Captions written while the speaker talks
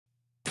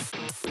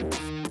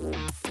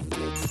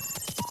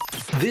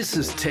This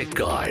is Tech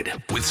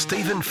Guide with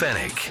Stephen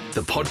Fennick,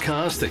 the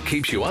podcast that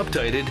keeps you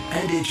updated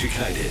and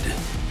educated.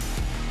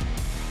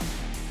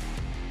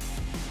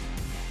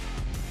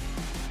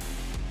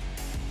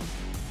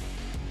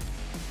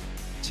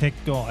 Tech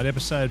Guide,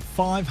 episode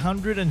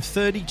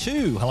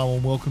 532. Hello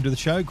and welcome to the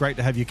show. Great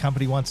to have your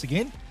company once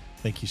again.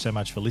 Thank you so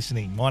much for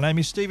listening. My name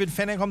is Stephen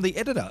Fennick. I'm the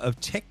editor of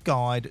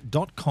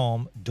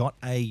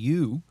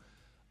techguide.com.au.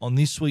 On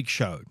this week's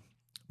show,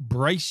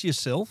 brace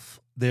yourself.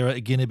 There are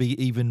going to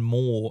be even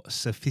more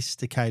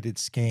sophisticated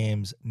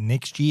scams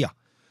next year.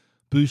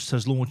 Boost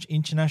has launched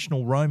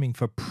international roaming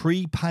for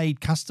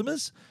prepaid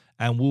customers,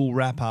 and we'll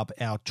wrap up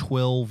our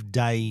 12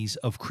 days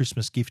of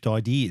Christmas gift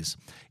ideas.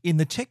 In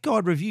the Tech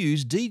Guide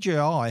reviews,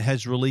 DJI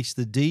has released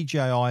the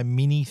DJI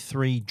Mini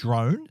 3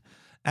 drone.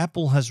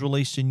 Apple has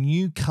released a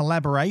new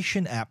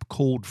collaboration app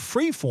called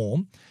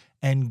Freeform,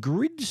 and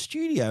Grid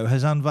Studio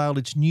has unveiled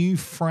its new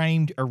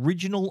framed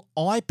original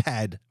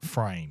iPad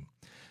frame.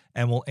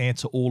 And we'll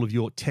answer all of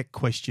your tech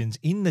questions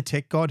in the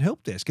Tech Guide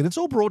Help Desk. And it's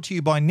all brought to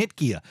you by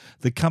Netgear,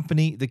 the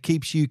company that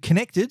keeps you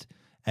connected,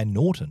 and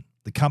Norton,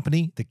 the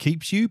company that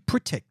keeps you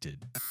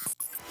protected.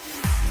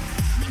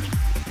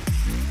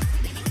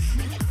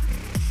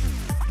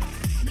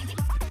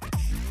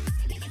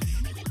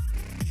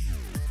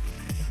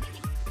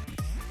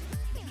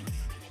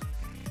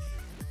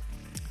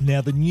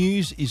 Now, the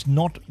news is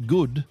not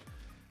good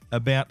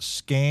about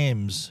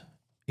scams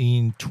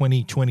in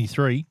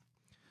 2023.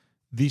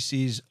 This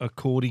is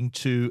according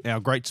to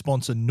our great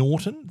sponsor,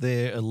 Norton.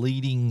 They're a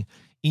leading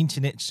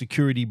internet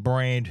security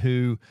brand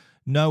who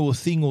know a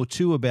thing or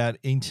two about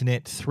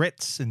internet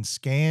threats and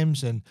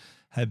scams and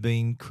have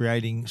been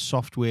creating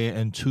software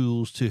and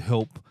tools to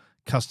help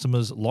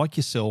customers like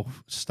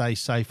yourself stay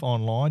safe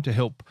online, to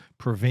help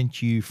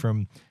prevent you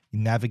from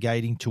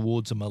navigating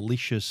towards a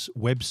malicious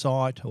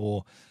website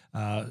or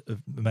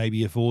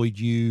maybe avoid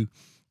you,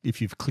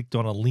 if you've clicked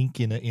on a link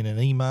in an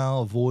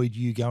email, avoid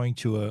you going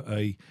to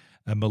a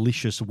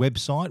malicious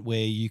website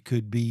where you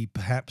could be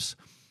perhaps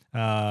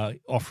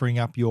offering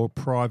up your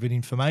private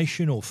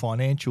information or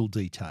financial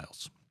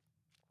details.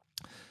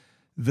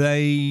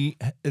 Norton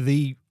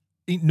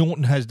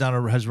has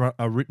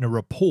written a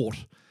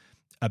report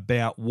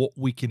about what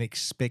we can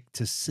expect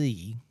to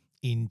see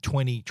in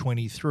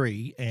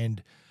 2023,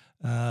 and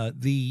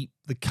the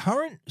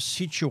current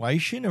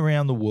situation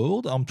around the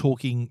world. I'm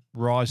talking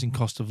rising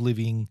cost of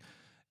living,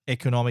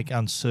 economic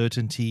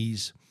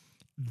uncertainties.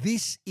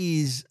 This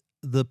is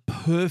the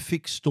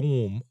perfect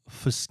storm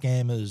for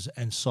scammers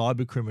and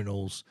cyber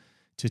criminals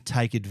to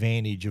take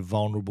advantage of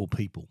vulnerable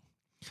people.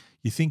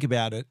 You think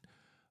about it,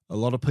 a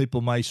lot of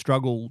people may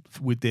struggle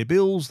with their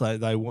bills.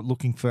 They were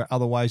looking for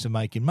other ways of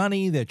making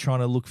money. They're trying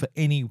to look for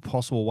any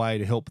possible way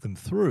to help them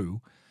through.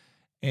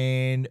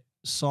 And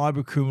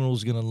cyber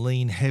criminals are going to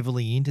lean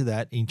heavily into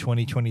that in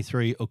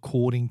 2023,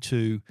 according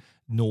to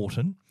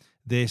Norton.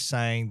 They're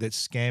saying that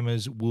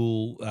scammers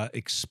will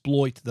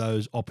exploit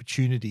those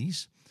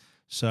opportunities.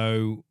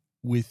 So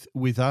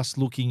with us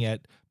looking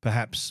at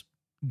perhaps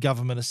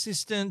government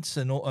assistance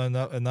and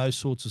those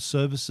sorts of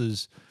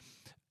services,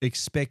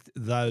 expect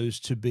those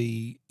to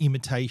be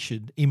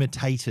imitated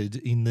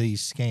in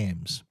these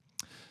scams.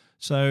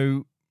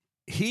 So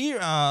here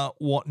are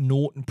what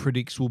Norton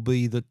predicts will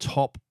be their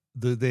top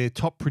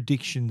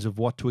predictions of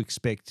what to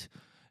expect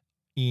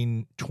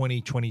in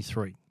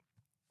 2023.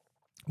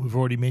 We've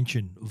already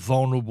mentioned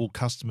vulnerable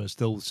customers.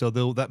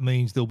 That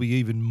means there'll be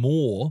even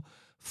more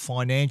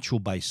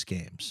financial-based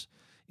scams,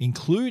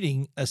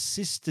 including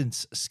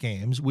assistance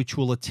scams, which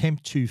will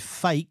attempt to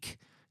fake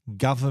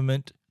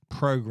government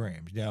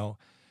programs. Now,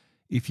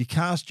 if you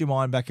cast your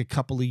mind back a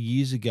couple of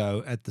years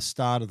ago at the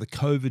start of the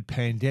COVID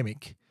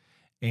pandemic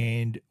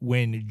and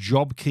when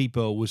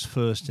JobKeeper was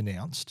first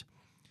announced,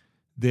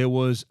 there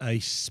was a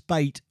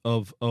spate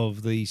of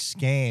these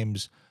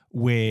scams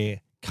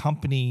where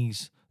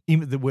they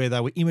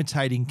were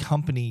imitating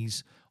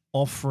companies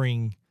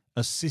offering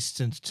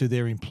assistance to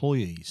their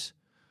employees.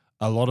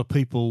 A lot of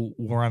people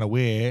were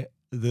unaware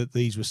that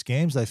these were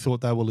scams. They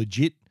thought they were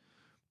legit.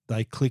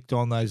 They clicked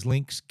on those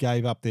links,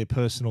 gave up their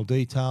personal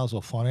details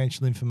or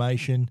financial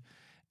information,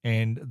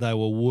 and they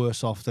were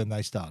worse off than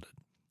they started.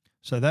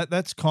 So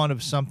that's kind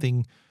of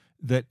something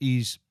that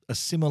is a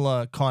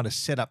similar kind of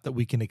setup that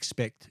we can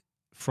expect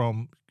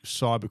from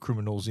cyber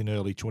criminals in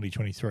early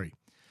 2023.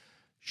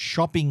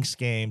 Shopping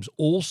scams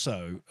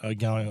also are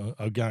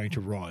going to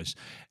rise,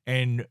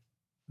 and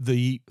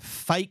the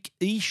fake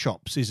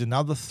e-shops is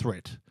another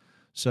threat.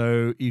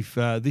 So if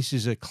this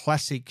is a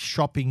classic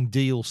shopping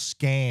deal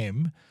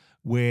scam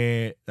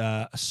where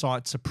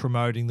sites are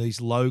promoting these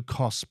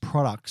low-cost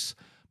products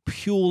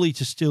purely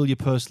to steal your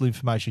personal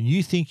information.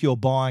 You think you're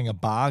buying a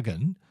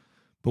bargain,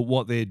 but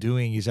what they're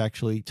doing is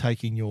actually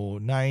taking your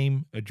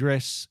name,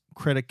 address,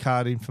 credit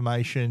card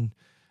information.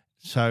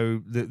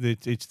 So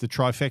it's the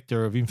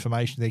trifecta of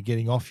information they're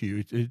getting off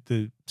you.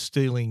 They're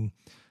stealing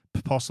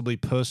possibly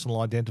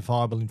personal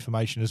identifiable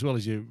information as well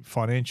as your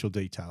financial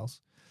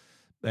details.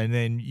 And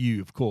then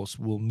you, of course,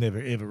 will never,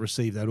 ever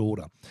receive that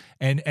order.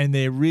 And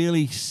they're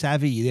really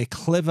savvy. They're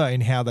clever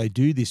in how they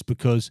do this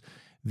because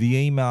the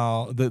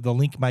email, the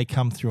link may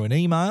come through an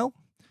email.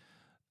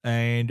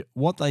 And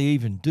what they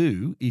even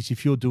do is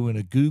if you're doing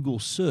a Google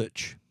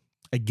search,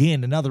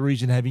 again, another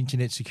reason to have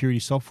internet security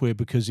software,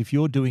 because if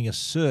you're doing a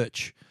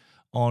search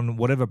on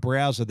whatever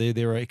browser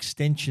there are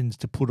extensions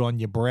to put on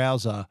your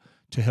browser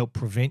to help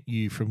prevent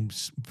you from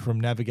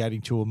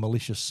navigating to a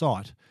malicious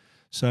site.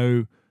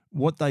 So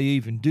what they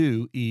even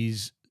do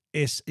is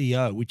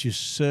SEO, which is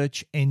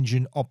search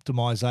engine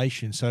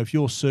optimization. So if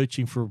you're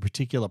searching for a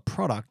particular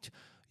product,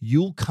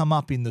 you'll come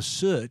up in the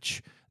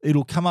search.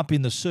 It'll come up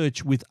in the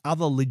search with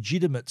other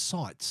legitimate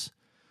sites.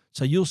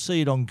 So you'll see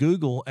it on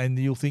Google and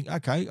you'll think,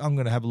 okay, I'm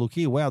going to have a look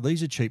here. Wow,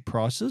 these are cheap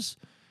prices.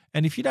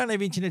 And if you don't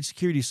have internet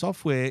security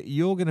software,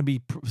 you're going to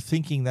be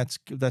thinking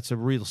that's a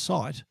real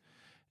site.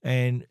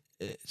 And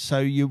so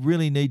you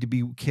really need to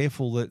be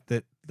careful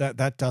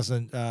that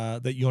doesn't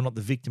that you're not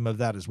the victim of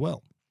that as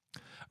well.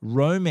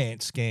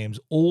 Romance scams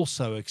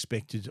also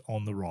expected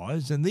on the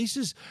rise, and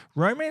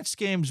romance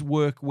scams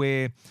work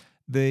where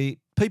the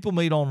people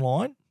meet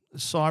online,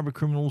 cyber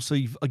criminals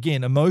see,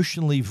 again,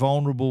 emotionally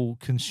vulnerable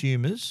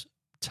consumers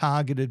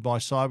targeted by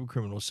cyber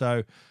criminals.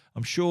 So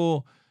I'm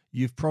sure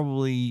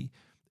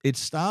it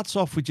starts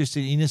off with just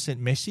an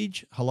innocent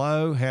message,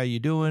 hello, how you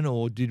doing,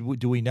 or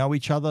do we know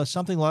each other,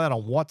 something like that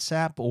on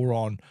WhatsApp or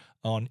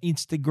on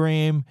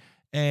Instagram.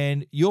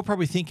 And you're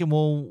probably thinking,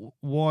 well,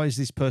 why is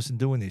this person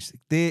doing this?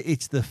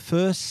 It's the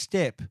first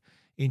step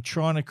in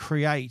trying to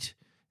create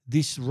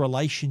this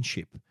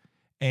relationship.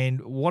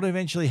 And what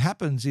eventually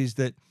happens is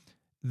that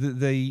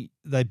they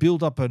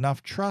build up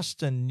enough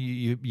trust, and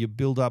you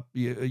build up,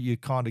 you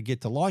kind of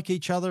get to like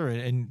each other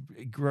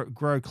and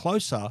grow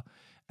closer.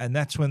 And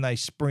that's when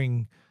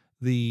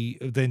they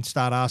then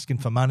start asking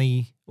for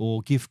money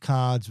or gift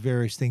cards,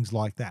 various things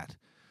like that.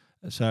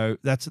 So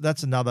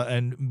that's another,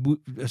 and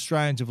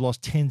Australians have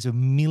lost tens of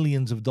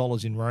millions of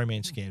dollars in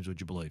romance scams,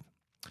 would you believe?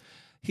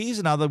 Here's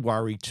another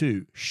worry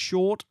too.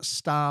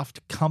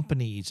 Short-staffed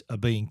companies are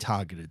being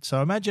targeted.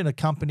 So imagine a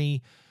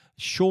company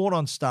short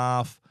on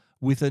staff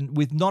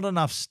with not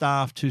enough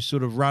staff to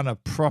sort of run a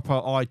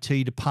proper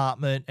IT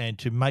department and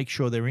to make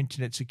sure their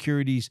internet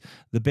security is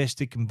the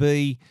best it can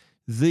be.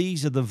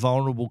 These are the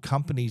vulnerable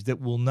companies that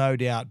will no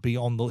doubt be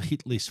on the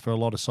hit list for a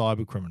lot of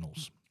cyber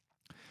criminals.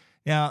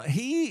 Now,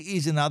 here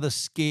is another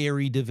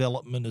scary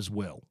development as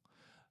well.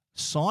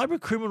 Cyber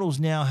criminals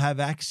now have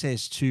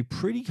access to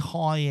pretty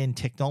high-end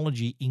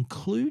technology,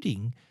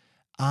 including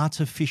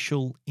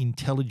artificial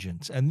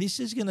intelligence. And this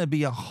is going to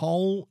be a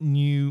whole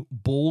new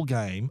ball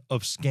game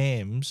of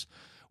scams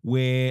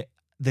where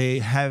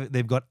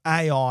they've got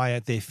AI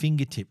at their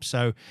fingertips.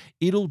 So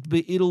it'll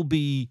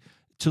be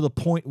to the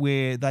point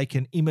where they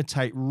can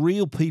imitate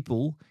real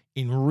people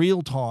in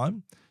real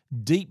time,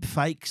 deep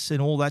fakes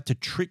and all that, to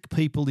trick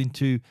people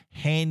into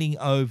handing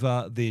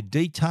over their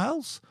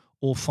details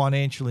or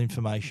financial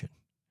information.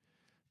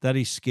 That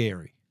is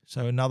scary.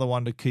 So another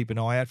one to keep an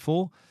eye out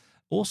for.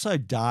 Also,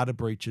 data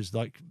breaches.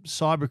 Like,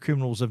 cyber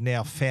criminals have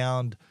now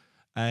found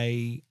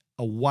a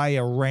way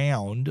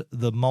around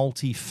the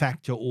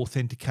multi-factor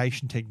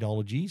authentication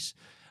technologies,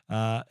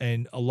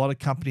 and a lot of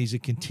companies are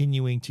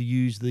continuing to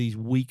use these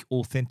weak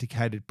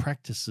authenticated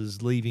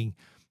practices, leaving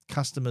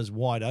customers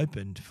wide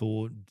open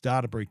for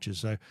data breaches.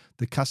 So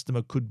the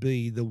customer could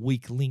be the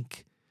weak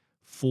link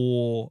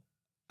for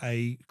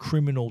a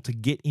criminal to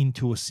get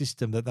into a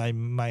system that they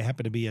may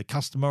happen to be a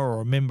customer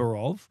or a member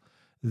of.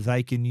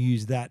 They can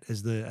use that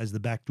as the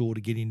back door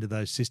to get into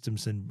those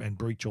systems and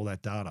breach all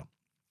that data.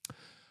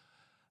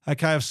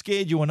 Okay, I've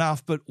scared you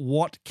enough, but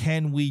what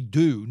can we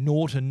do?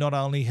 Norton not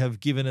only have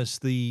given us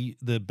the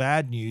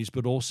bad news,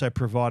 but also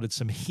provided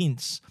some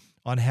hints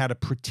on how to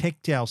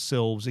protect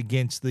ourselves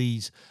against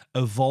these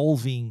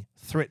evolving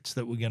threats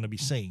that we're going to be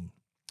seeing.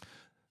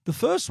 The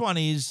first one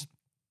is,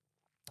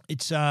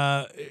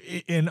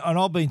 and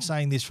I've been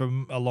saying this for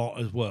a lot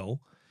as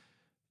well,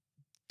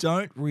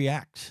 don't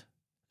react.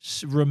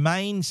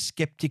 Remain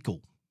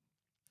skeptical.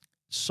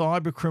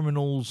 Cyber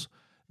criminals,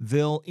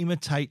 they'll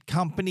imitate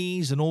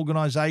companies and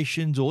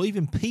organizations or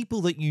even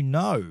people that you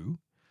know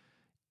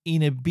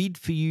in a bid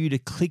for you to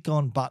click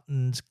on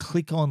buttons,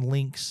 click on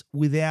links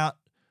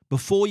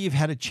before you've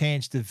had a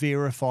chance to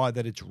verify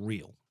that it's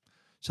real.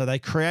 So they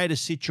create a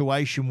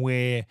situation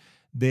where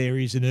there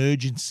is an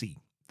urgency.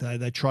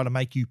 They try to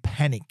make you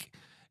panic.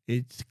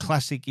 It's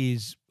classic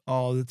is,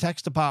 the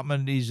tax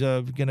department is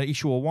going to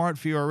issue a warrant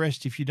for your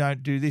arrest if you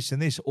don't do this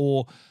and this,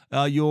 or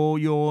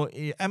your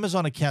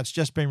Amazon account's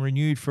just been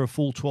renewed for a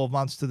full 12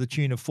 months to the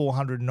tune of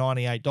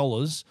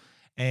 $498,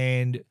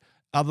 and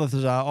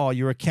others are,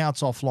 your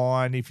account's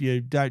offline. If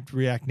you don't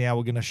react now,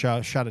 we're going to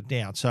shut it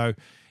down. So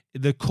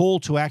the call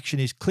to action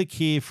is click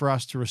here for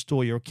us to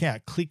restore your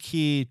account. Click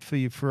here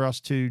for us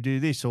to do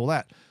this or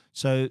that.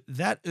 So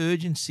that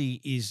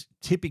urgency is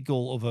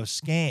typical of a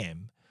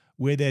scam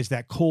where there's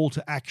that call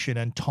to action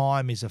and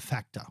time is a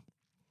factor.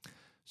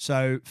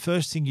 So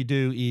first thing you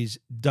do is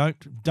don't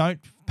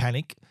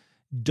panic,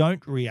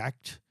 don't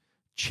react,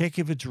 check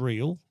if it's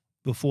real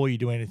before you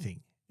do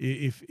anything.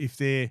 If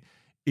it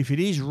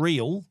is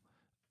real,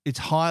 it's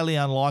highly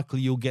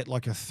unlikely you'll get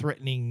like a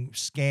threatening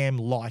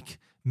scam-like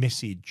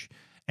message.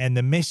 And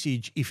the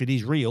message, if it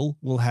is real,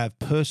 will have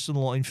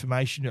personal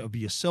information of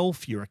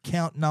yourself, your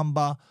account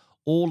number,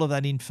 all of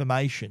that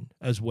information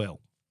as well.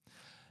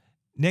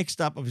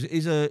 Next up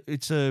is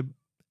it's a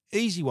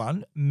easy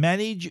one.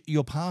 Manage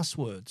your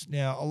passwords.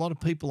 Now, a lot of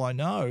people I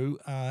know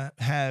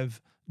have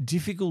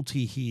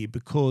difficulty here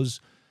because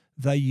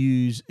they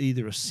use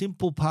either a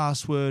simple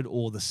password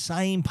or the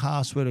same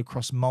password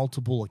across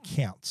multiple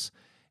accounts.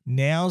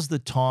 Now's the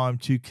time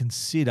to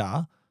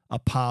consider a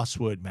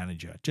password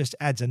manager. Just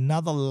adds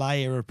another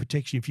layer of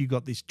protection if you've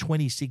got this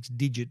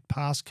 26-digit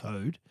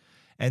passcode.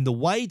 And the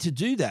way to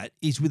do that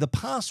is with a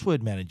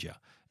password manager.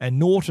 And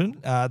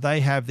Norton,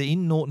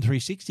 in Norton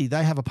 360,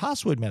 they have a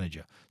password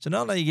manager. So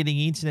not only are you getting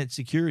internet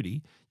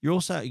security, you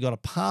got a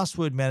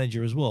password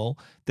manager as well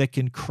that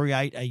can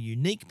create a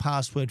unique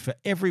password for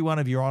every one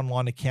of your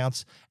online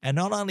accounts and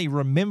not only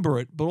remember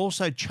it, but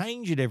also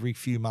change it every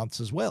few months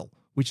as well,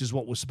 which is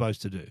what we're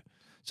supposed to do.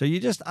 So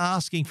you're just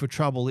asking for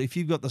trouble if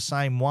you've got the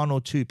same one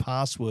or two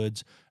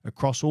passwords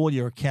across all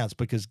your accounts,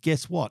 because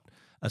guess what?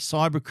 A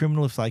cyber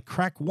criminal, if they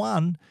crack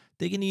one,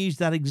 they're going to use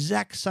that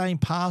exact same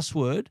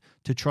password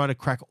to try to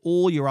crack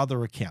all your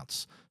other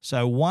accounts.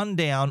 So one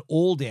down,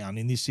 all down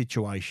in this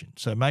situation.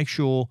 So make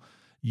sure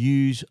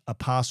use a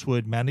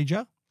password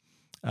manager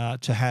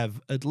to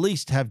at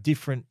least have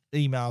different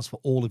emails for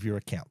all of your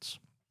accounts.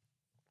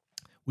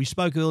 We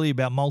spoke earlier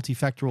about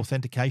multi-factor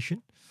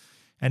authentication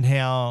and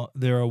how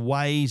there are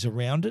ways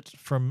around it,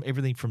 from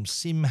everything from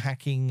SIM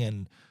hacking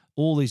and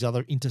all these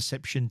other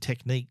interception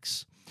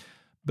techniques.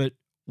 But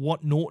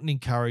what Norton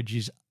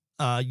encourages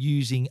are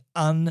using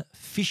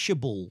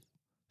unphishable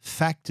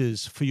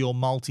factors for your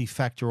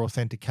multi-factor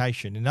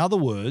authentication. In other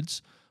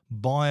words,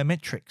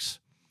 biometrics.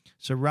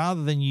 So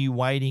rather than you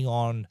waiting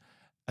on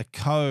a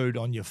code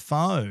on your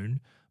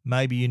phone,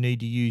 maybe you need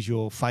to use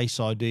your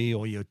Face ID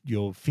or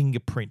your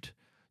fingerprint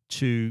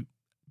to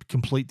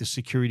complete the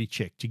security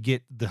check, to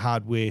get the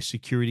hardware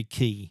security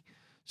key.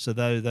 So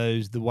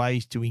the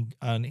ways to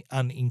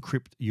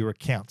unencrypt your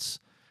accounts,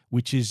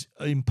 which is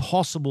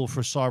impossible for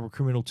a cyber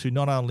criminal to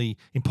not only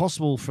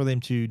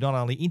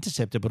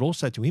intercept it, but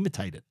also to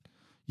imitate it.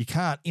 You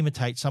can't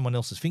imitate someone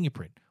else's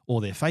fingerprint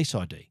or their Face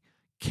ID.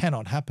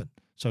 Cannot happen.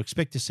 So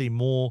expect to see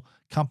more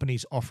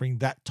companies offering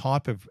that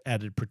type of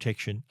added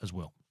protection as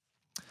well.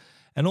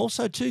 And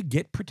also to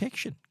get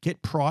protection,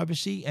 get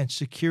privacy and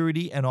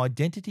security and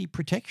identity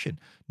protection.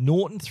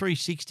 Norton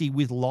 360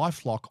 with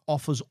LifeLock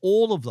offers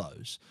all of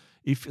those.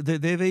 If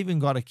they've even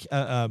got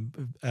a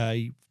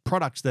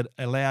products that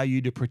allow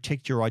you to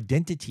protect your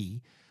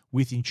identity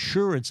with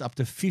insurance up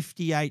to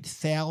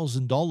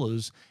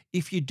 $58,000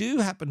 if you do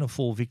happen to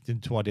fall victim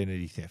to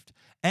identity theft,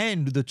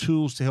 and the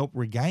tools to help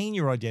regain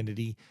your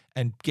identity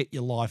and get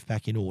your life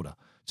back in order.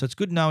 So it's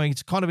good knowing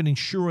it's kind of an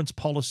insurance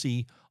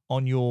policy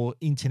on your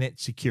internet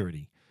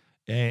security.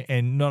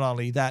 And not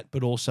only that,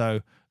 but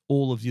also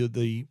all of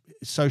the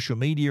social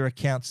media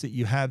accounts that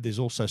you have. There's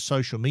also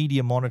social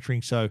media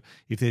monitoring. So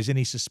if there's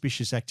any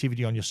suspicious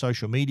activity on your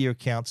social media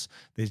accounts,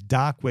 there's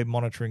dark web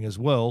monitoring as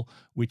well,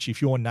 which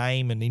if your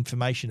name and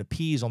information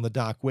appears on the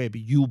dark web,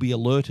 you'll be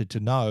alerted to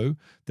know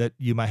that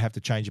you may have to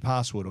change a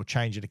password or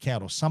change an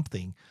account or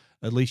something.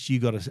 At least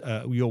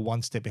you're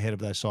one step ahead of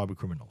those cyber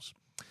criminals.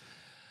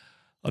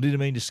 I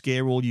didn't mean to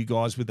scare all you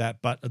guys with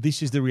that, but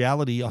this is the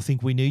reality. I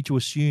think we need to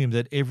assume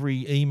that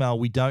every email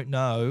we don't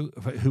know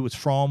who it's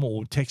from,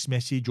 or text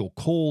message or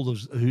call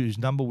whose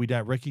number we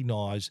don't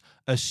recognize,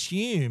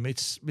 it'll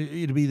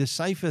be the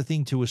safer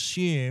thing to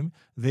assume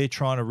they're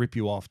trying to rip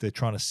you off. They're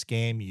trying to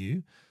scam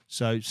you.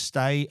 So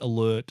stay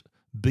alert,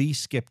 be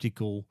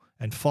skeptical,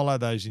 and follow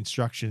those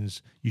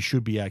instructions. You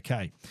should be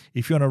okay.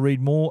 If you want to read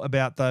more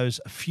about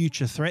those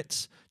future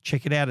threats,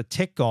 check it out at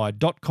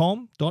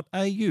techguide.com.au.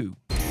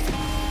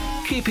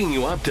 Keeping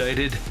you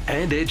updated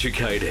and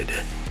educated.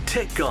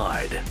 Tech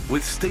Guide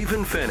with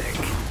Stephen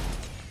Fenech.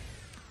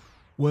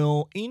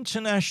 Well,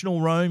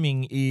 international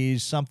roaming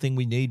is something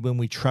we need when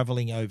we're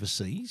traveling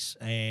overseas.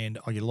 And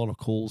I get a lot of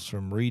calls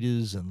from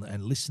readers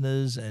and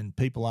listeners and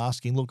people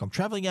asking, look, I'm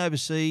traveling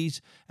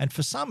overseas. And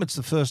for some, it's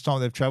the first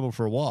time they've traveled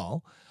for a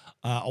while.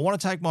 I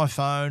want to take my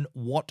phone.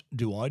 What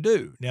do I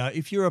do? Now,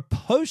 if you're a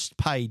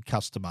postpaid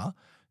customer,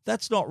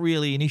 that's not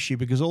really an issue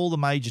because all the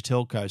major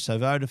telcos, so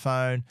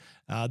Vodafone,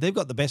 they've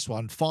got the best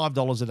one,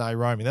 $5 a day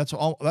roaming.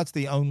 That's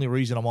the only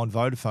reason I'm on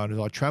Vodafone is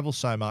I travel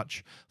so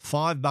much.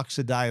 $5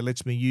 a day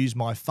lets me use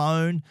my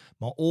phone,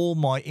 all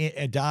my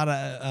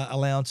data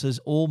allowances,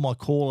 all my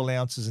call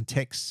allowances and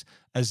texts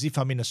as if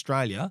I'm in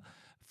Australia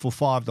for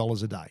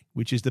 $5 a day,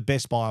 which is the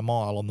best by a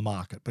mile on the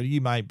market. But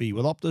you may be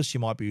with Optus, you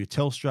might be with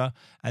Telstra,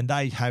 and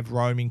they have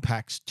roaming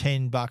packs,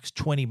 $10,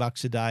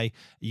 $20 a day.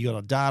 You got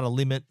a data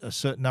limit, a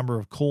certain number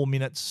of call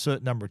minutes, a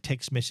certain number of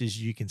text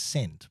messages you can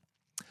send.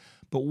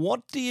 But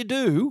what do you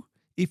do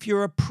if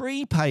you're a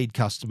prepaid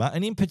customer,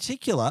 and in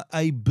particular,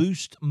 a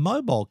Boost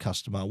Mobile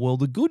customer? Well,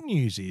 the good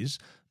news is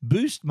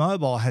Boost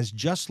Mobile has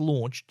just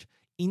launched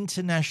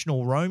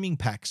international roaming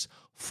packs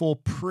for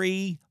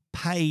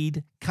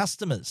prepaid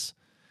customers.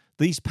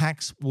 These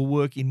packs will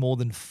work in more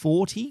than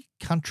 40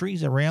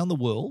 countries around the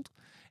world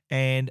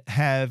and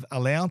have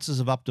allowances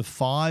of up to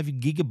 5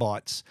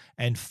 gigabytes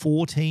and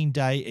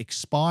 14-day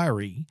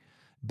expiry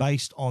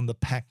based on the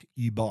pack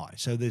you buy.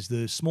 So there's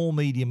the small,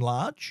 medium,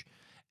 large.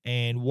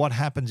 And what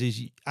happens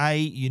is,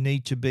 you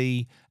need to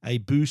be a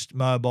Boost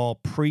Mobile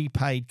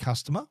prepaid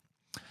customer.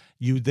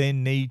 You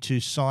then need to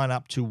sign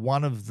up to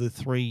one of the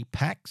 3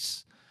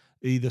 packs,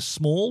 either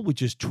small,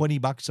 which is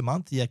 $20 a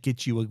month. That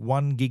gets you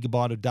 1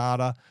 gigabyte of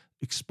data,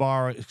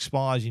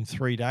 expires in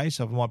 3 days.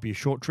 So it might be a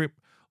short trip,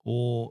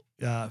 or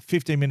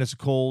 15 minutes of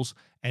calls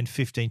and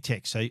 15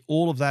 texts. So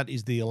all of that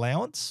is the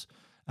allowance.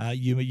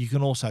 You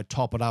can also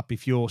top it up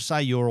if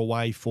you're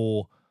away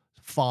for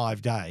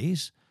 5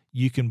 days.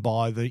 You can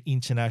buy the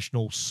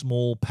international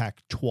small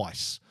pack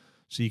twice.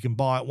 So you can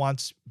buy it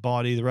once,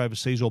 buy it either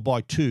overseas, or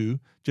buy 2,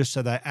 just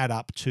so they add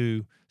up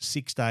to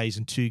 6 days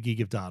and 2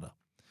 gig of data.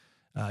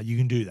 You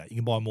can do that. You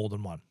can buy more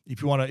than one.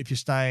 If you want to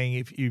stay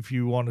a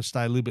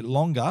little bit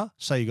longer,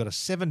 say you've got a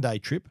 7-day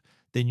trip,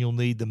 then you'll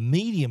need the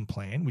medium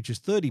plan, which is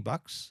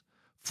 $30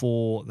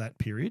 for that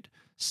period.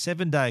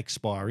 7-day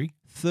expiry,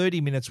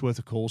 30 minutes worth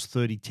of calls,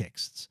 30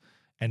 texts.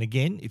 And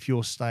again, if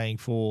you're staying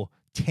for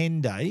 10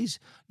 days,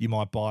 you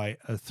might buy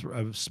a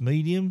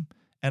medium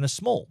and a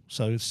small.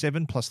 So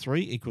 7 plus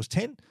 3 equals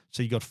 10.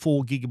 So you got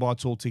 4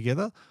 gigabytes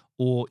altogether,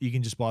 or you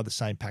can just buy the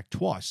same pack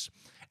twice.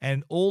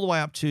 And all the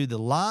way up to the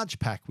large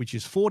pack, which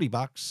is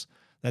 $40,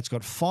 that's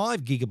got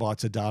 5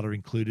 gigabytes of data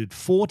included,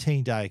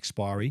 14-day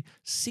expiry,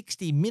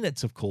 60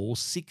 minutes of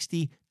calls,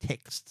 60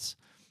 texts.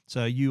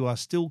 So you are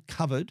still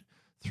covered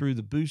through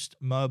the Boost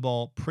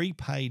Mobile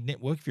prepaid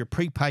network. If you're a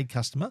prepaid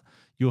customer,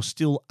 you're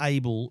still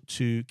able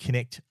to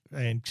connect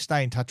and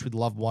stay in touch with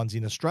loved ones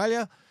in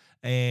Australia,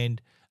 and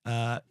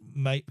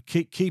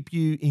keep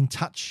you in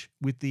touch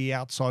with the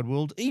outside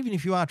world, even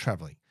if you are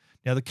traveling.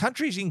 Now, the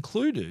countries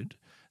included,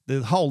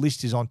 the whole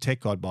list is on Tech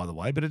Guide, by the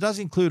way, but it does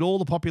include all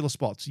the popular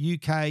spots: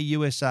 UK,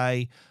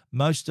 USA,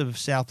 most of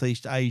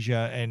Southeast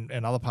Asia, and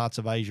other parts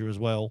of Asia as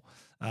well,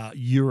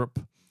 Europe.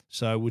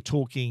 So we're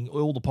talking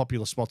all the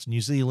popular spots: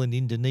 New Zealand,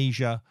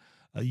 Indonesia,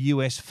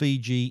 US,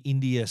 Fiji,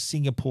 India,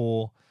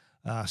 Singapore,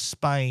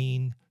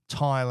 Spain,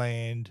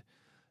 Thailand,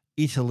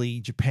 Italy,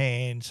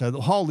 Japan. So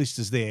the whole list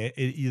is there.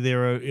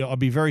 I'd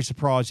be very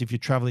surprised if you're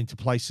traveling to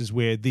places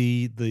where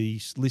the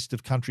list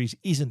of countries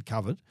isn't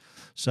covered.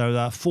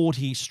 So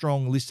 40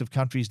 strong list of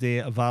countries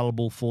there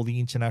available for the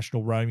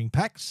international roaming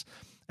packs.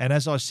 And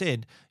as I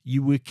said,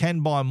 you can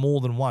buy more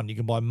than one. You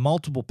can buy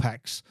multiple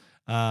packs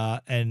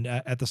and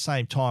at the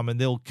same time, and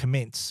they'll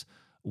commence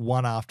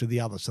one after the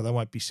other. So they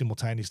won't be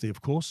simultaneously,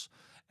 of course.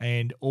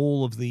 And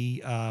all of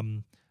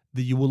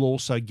you will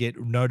also get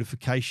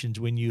notifications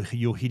when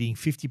you're hitting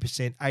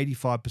 50%,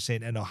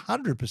 85%, and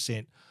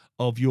 100%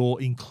 of your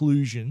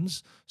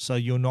inclusions, so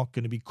you're not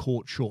going to be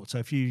caught short. So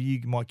if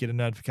you might get a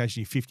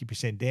notification you're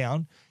 50%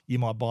 down, you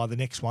might buy the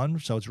next one,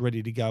 so it's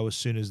ready to go as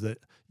soon as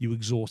you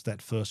exhaust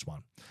that first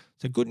one.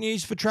 So good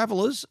news for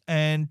travellers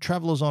and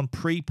travellers on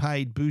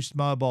prepaid Boost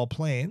Mobile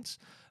plans.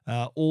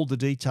 All the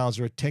details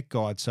are at Tech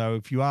Guide. So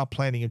if you are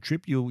planning a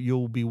trip,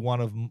 you'll be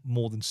one of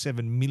more than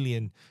 7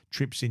 million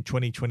trips in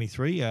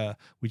 2023,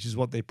 which is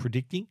what they're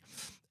predicting.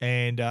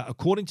 And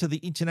according to the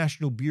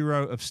International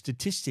Bureau of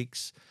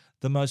Statistics,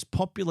 the most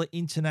popular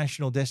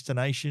international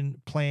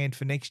destination planned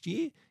for next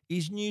year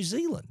is New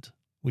Zealand,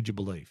 would you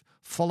believe?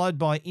 Followed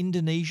by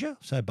Indonesia,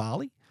 so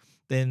Bali,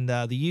 then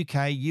the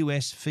UK,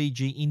 US,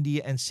 Fiji,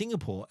 India, and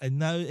Singapore, in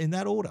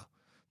that order.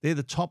 They're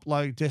the top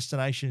low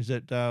destinations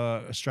that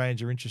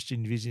Australians are interested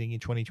in visiting in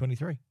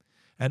 2023.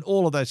 And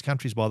all of those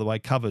countries, by the way,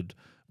 covered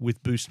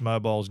with Boost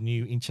Mobile's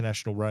new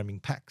international roaming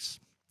packs.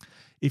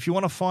 If you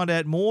want to find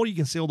out more, you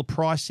can see all the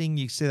pricing,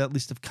 you can see that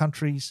list of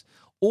countries.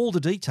 All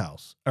the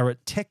details are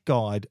at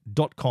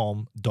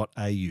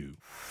techguide.com.au.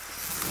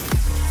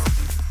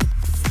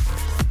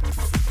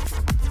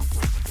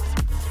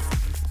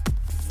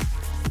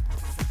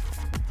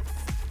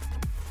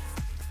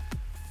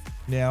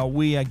 Now,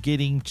 we are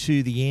getting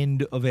to the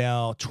end of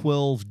our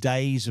 12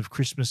 days of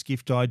Christmas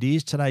gift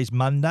ideas. Today's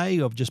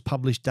Monday. I've just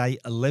published day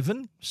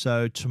 11.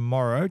 So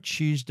tomorrow,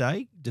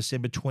 Tuesday,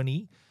 December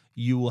 20,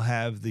 you will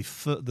have the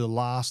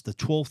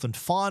 12th and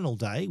final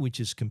day, which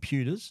is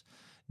computers.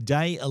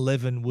 Day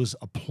 11 was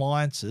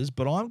appliances,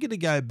 but I'm going to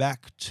go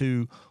back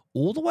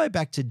all the way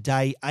back to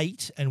day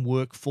 8 and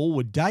work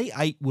forward. Day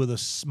 8 were the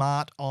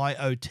smart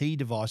IoT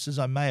devices.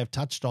 I may have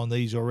touched on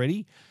these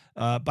already.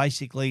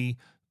 Basically,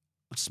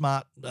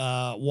 smart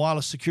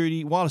wireless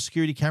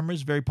security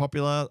cameras, very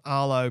popular.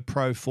 Arlo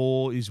Pro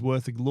 4 is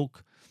worth a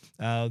look.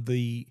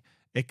 The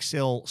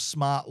XL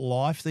Smart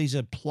Life, these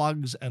are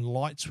plugs and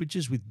light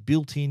switches with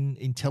built-in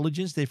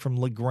intelligence. They're from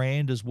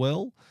Legrand as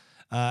well.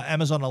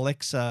 Amazon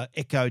Alexa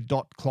Echo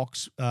Dot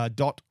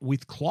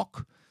with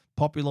clock,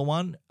 popular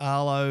one.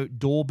 Arlo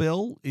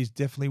Doorbell is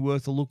definitely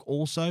worth a look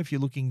also if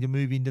you're looking to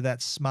move into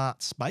that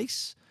smart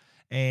space.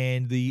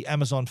 And the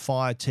Amazon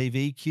Fire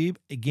TV Cube,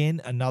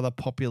 again, another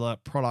popular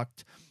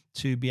product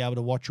to be able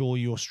to watch all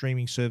your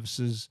streaming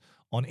services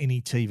on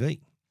any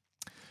TV.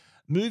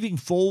 Moving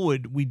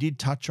forward, we did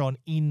touch on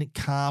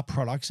in-car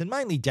products and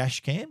mainly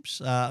dash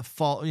cams,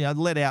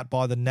 led out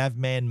by the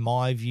Navman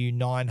MyView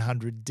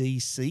 900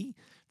 DC.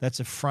 That's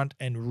a front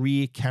and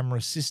rear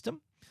camera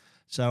system.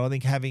 So I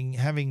think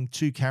having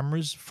two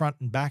cameras, front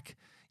and back,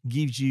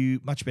 gives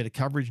you much better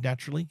coverage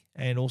naturally,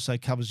 and also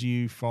covers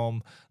you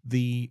from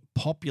the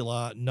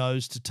popular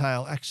nose to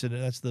tail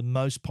accident. That's the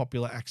most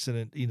popular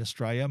accident in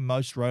Australia.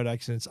 Most road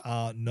accidents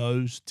are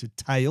nose to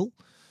tail.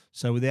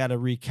 So without a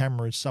rear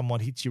camera, if someone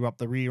hits you up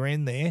the rear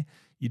end there,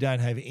 you don't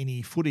have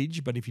any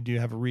footage. But if you do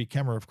have a rear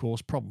camera, of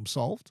course, problem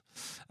solved.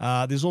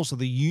 There's also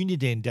the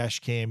Uniden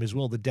dash cam as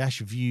well, the Dash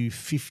View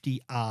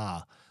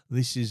 50R.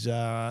 This is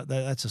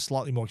that's a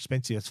slightly more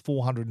expensive. It's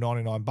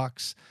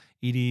 $499.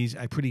 It is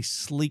a pretty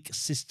sleek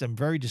system,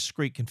 very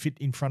discreet, can fit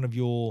in front of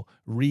your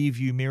rear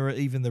view mirror.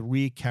 Even the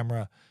rear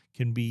camera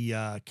can be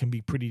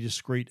pretty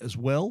discreet as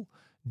well.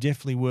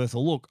 Definitely worth a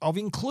look. I've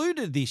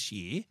included this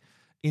year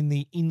in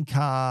the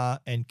in-car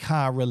and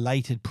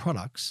car-related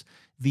products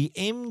the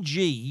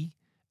MG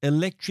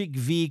electric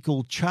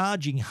vehicle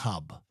charging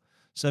hub.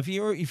 So if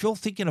you're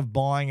thinking of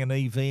buying an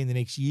EV in the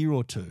next year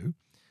or two,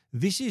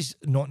 this is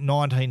not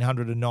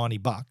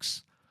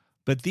 $1,990,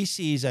 but this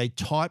is a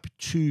Type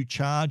 2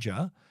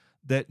 charger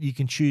that you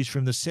can choose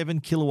from the 7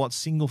 kilowatt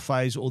single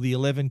phase or the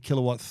 11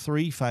 kilowatt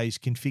three phase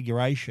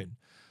configuration.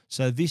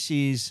 So this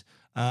is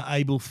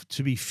able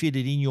to be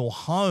fitted in your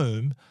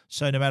home.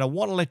 So no matter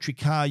what electric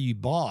car you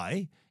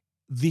buy,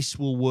 this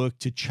will work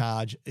to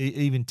charge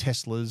even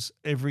Teslas,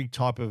 every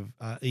type of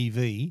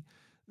EV.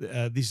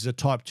 This is a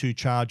Type 2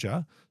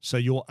 charger. So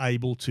you're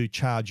able to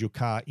charge your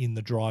car in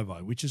the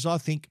driveway, which is, I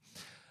think,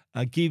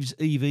 gives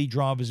EV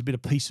drivers a bit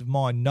of peace of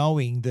mind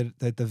knowing that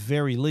at the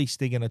very least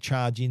they're going to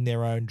charge in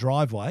their own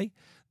driveway.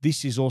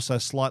 This is also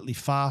slightly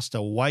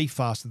faster, way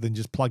faster than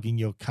just plugging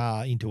your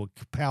car into a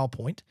power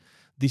point.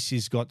 This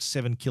has got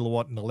 7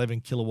 kilowatt and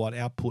 11 kilowatt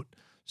output,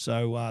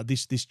 so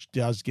this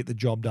does get the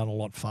job done a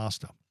lot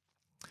faster.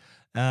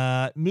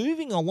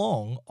 Moving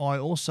along,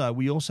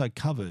 we also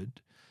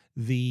covered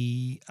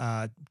the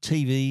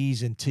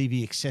TVs and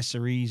TV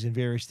accessories and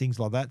various things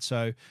like that.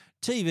 So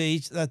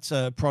TVs, that's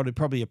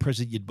probably a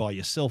present you'd buy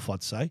yourself,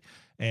 I'd say.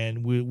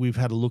 And we've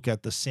had a look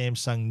at the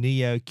Samsung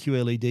Neo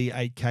QLED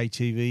 8K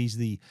TVs,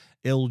 the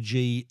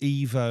LG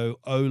Evo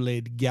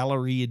OLED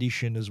Gallery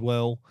Edition as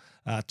well,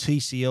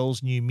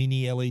 TCL's new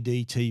Mini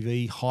LED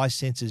TV,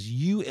 Hisense's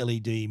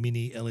ULED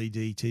Mini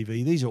LED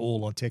TV. These are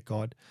all on Tech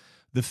Guide.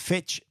 The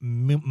Fetch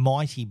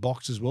Mighty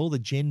box as well, the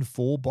Gen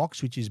 4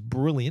 box, which is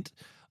brilliant.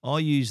 I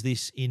use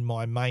this in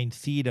my main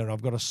theatre, and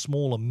I've got a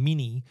smaller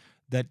Mini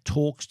that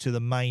talks to the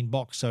main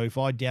box. So if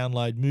I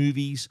download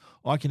movies,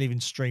 I can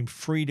even stream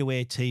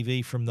free-to-air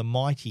TV from the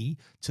Mighty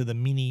to the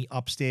Mini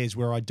upstairs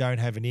where I don't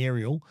have an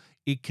aerial.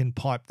 It can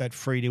pipe that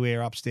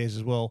free-to-air upstairs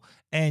as well.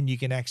 And you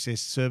can access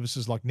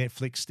services like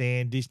Netflix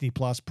Stand, Disney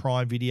Plus,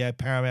 Prime Video,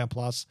 Paramount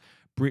Plus,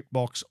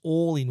 BritBox,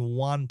 all in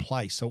one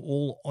place. So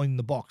all in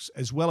the box,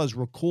 as well as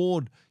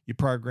record your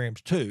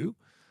programs too,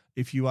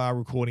 if you are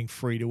recording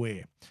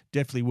free-to-air.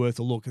 Definitely worth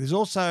a look. There's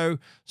also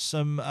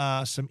some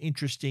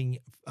interesting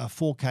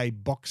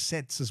 4K box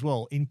sets as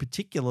well. In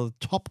particular, the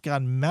Top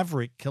Gun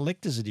Maverick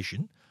Collector's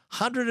Edition,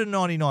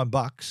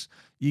 $199.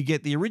 You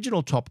get the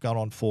original Top Gun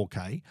on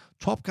 4K,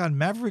 Top Gun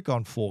Maverick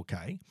on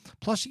 4K,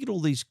 plus you get all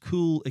these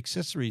cool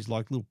accessories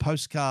like little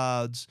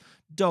postcards,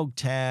 dog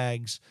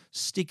tags,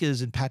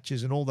 stickers and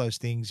patches and all those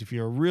things. If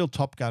you're a real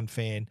Top Gun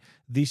fan,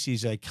 this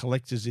is a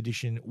collector's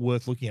edition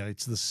worth looking at.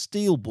 It's the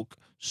Steelbook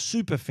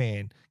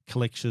Superfan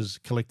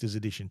Collector's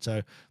Edition.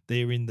 So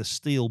they're in the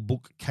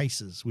Steelbook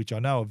cases, which I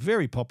know are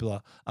very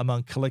popular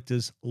among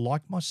collectors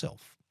like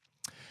myself.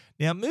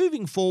 Now,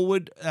 moving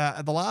forward,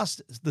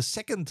 the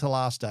second to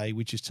last day,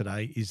 which is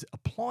today, is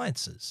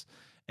appliances.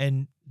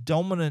 And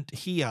dominant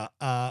here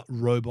are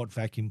robot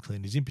vacuum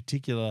cleaners, in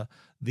particular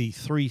the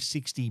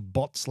 360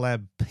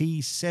 BotSlab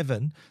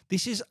P7.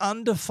 This is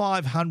under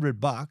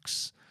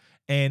 $500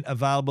 and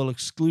available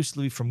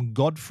exclusively from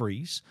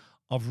Godfrey's.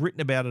 I've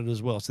written about it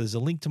as well, so there's a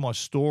link to my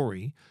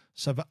story.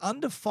 So for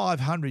under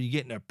 $500, you're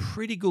getting a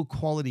pretty good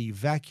quality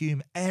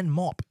vacuum and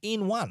mop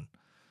in one.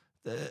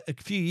 A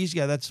few years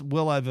ago, that's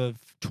well over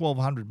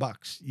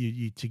 $1,200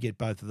 you to get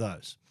both of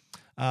those.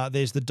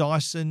 There's the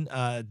Dyson,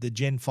 the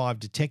Gen 5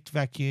 Detect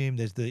vacuum.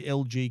 There's the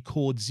LG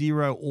Cord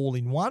Zero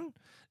all-in-one.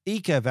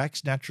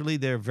 Ecovacs, naturally,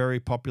 they're a very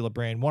popular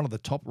brand, one of the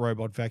top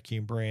robot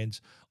vacuum brands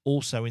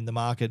also in the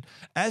market,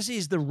 as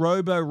is the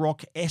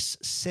Roborock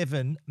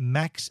S7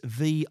 Max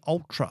V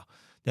Ultra.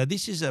 Now,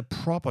 this is a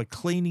proper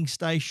cleaning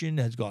station,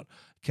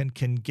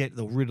 can get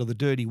rid of the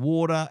dirty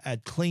water,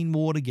 add clean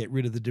water, get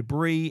rid of the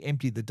debris,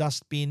 empty the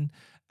dust bin.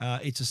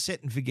 It's a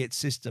set and forget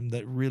system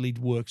that really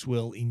works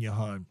well in your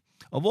home.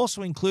 I've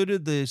also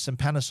included some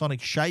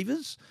Panasonic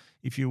shavers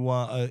if you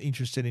are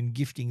interested in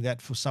gifting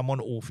that for someone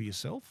or for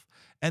yourself,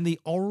 and the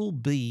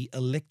Oral-B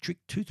electric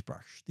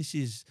toothbrush. This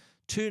is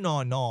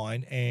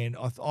 $299,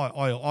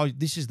 and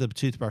this is the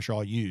toothbrush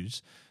I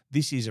use.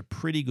 This is a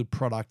pretty good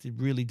product. It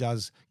really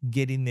does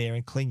get in there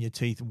and clean your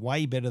teeth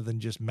way better than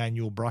just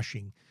manual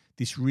brushing.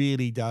 This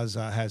really does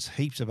has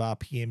heaps of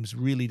RPMs,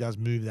 really does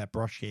move that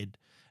brush head,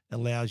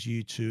 allows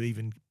you to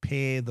even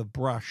pair the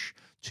brush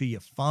to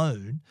your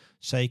phone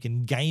so you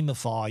can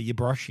gamify your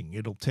brushing.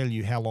 It'll tell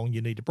you how long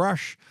you need to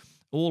brush,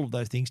 all of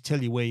those things,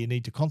 tell you where you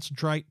need to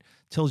concentrate,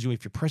 tells you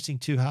if you're pressing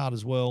too hard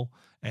as well.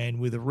 And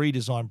with a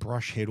redesigned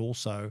brush head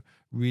also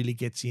really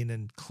gets in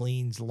and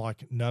cleans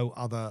like no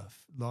other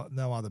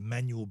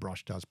manual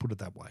brush does, put it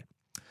that way.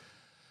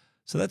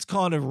 So that's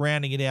kind of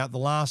rounding it out. The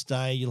last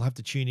day, you'll have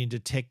to tune into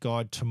Tech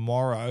Guide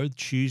tomorrow,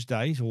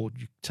 Tuesday, or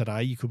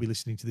today. You could be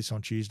listening to this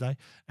on Tuesday.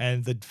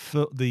 And the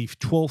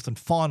 12th and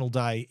final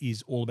day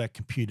is all about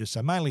computers,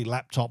 so mainly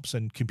laptops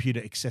and computer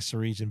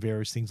accessories and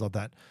various things like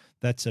that.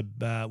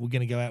 We're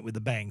going to go out with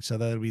a bang. So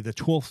that'll be the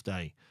 12th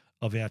day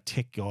of our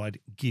Tech Guide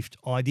gift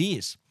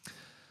ideas.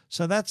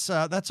 So that's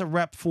a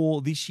wrap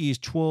for this year's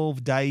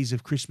 12 days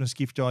of Christmas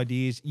gift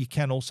ideas. You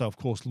can also, of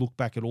course, look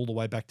back at all the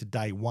way back to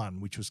day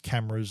one, which was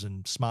cameras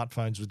and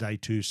smartphones was day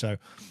two. So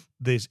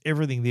there's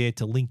everything there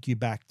to link you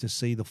back to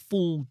see the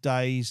full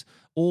days,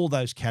 all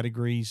those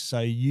categories,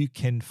 so you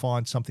can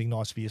find something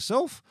nice for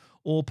yourself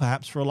or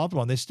perhaps for a loved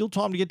one. There's still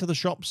time to get to the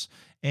shops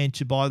and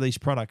to buy these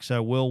products,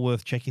 so well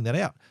worth checking that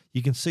out.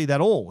 You can see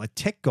that all at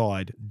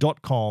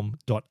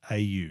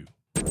techguide.com.au.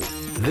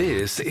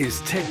 This is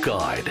Tech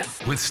Guide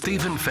with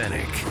Stephen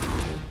Fennick.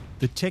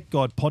 The Tech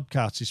Guide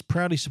podcast is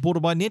proudly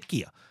supported by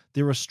Netgear.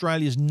 They're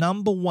Australia's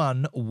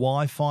 #1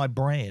 Wi-Fi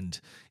brand.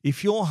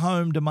 If your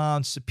home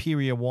demands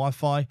superior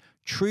Wi-Fi,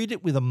 treat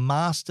it with a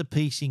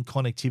masterpiece in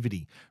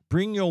connectivity.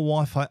 Bring your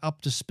Wi-Fi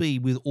up to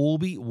speed with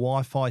Orbi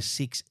Wi-Fi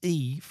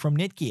 6E from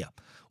Netgear.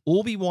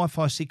 Orbi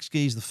Wi-Fi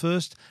 6E is the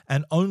first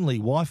and only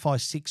Wi-Fi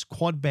 6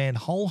 quad-band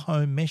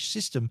whole-home mesh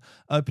system,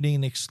 opening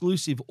an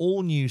exclusive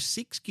all-new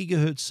 6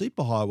 GHz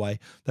superhighway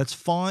that's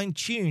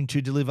fine-tuned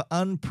to deliver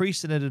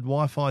unprecedented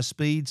Wi-Fi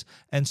speeds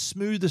and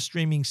smoother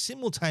streaming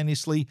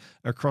simultaneously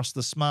across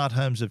the smart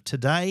homes of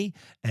today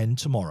and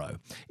tomorrow.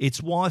 It's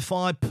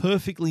Wi-Fi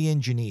perfectly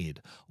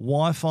engineered.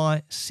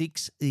 Wi-Fi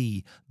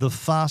 6E, the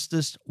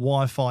fastest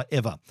Wi-Fi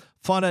ever.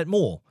 Find out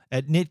more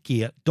at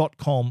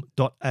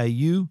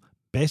netgear.com.au.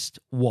 Best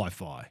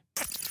Wi-Fi.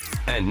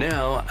 And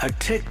now, a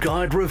Tech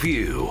Guide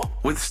review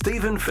with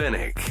Stephen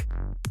Fennick.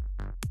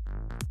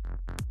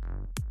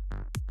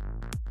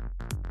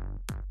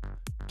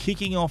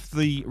 Kicking off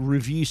the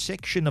review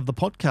section of the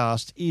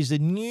podcast is a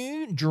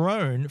new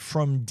drone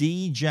from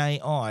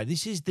DJI.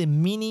 This is the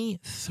Mini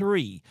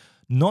 3,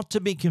 not to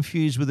be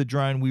confused with a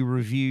drone we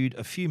reviewed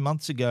a few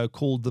months ago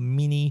called the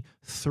Mini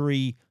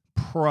 3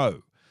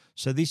 Pro.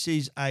 So this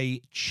is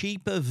a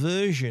cheaper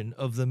version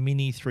of the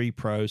Mini 3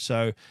 Pro.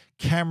 So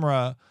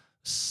camera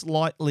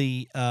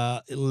slightly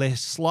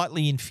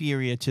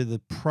inferior to the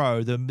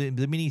Pro. The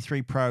Mini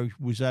 3 Pro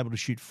was able to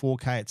shoot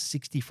 4K at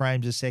 60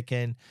 frames a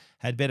second,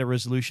 had better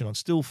resolution on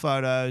still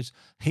photos,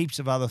 heaps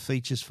of other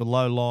features for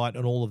low light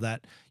and all of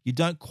that. You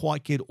don't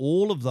quite get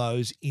all of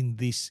those in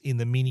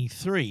the Mini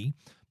 3,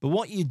 but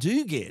what you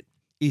do get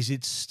is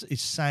its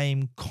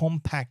same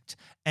compact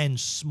and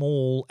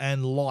small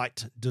and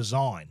light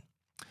design.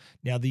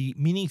 Now, the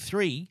Mini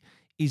 3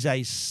 is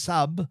a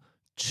sub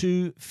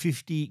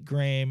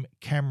 250-gram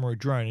camera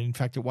drone. In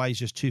fact, it weighs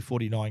just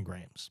 249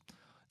 grams.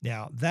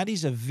 Now, that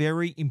is a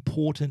very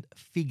important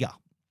figure.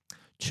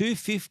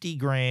 250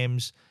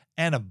 grams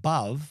and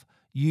above,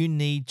 you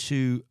need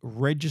to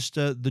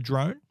register the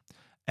drone,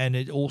 and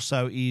it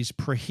also is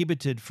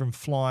prohibited from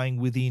flying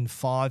within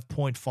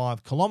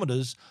 5.5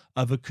 kilometers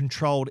of a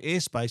controlled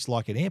airspace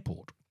like an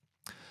airport.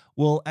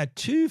 Well, at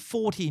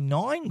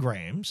 249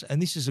 grams, and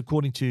this is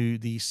according to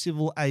the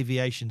Civil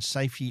Aviation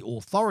Safety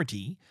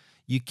Authority,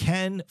 you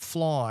can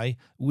fly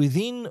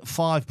within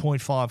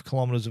 5.5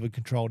 kilometers of a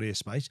controlled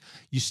airspace.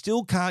 You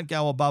still can't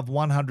go above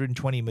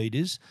 120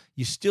 meters.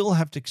 You still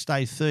have to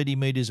stay 30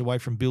 meters away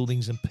from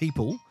buildings and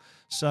people.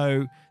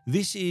 So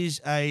this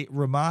is a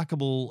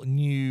remarkable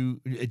new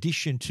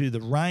addition to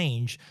the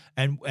range,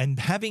 and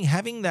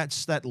having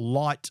that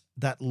light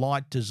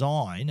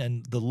design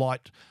and the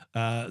light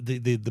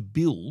the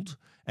build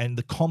and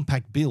the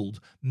compact build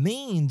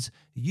means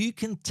you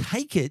can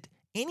take it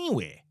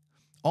anywhere.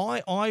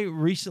 I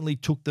recently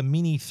took the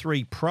Mini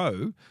 3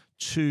 Pro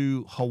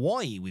to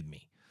Hawaii with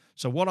me.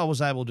 So what I was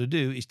able to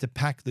do is to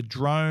pack the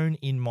drone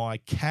in my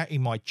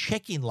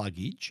check-in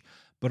luggage,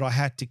 but I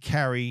had to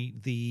carry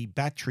the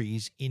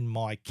batteries in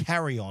my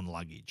carry-on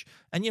luggage.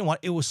 And you know what?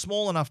 It was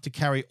small enough to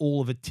carry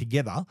all of it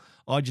together.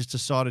 I just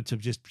decided to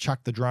just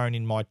chuck the drone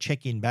in my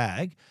check-in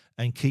bag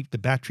and keep the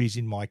batteries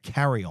in my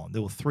carry-on.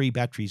 There were 3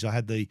 batteries. I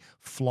had the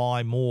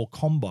Fly More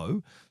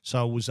combo,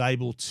 so I was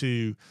able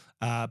to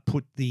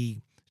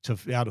be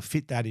able to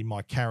fit that in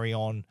my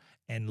carry-on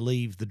and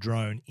leave the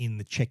drone in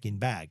the check-in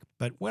bag.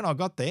 But when I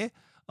got there,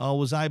 I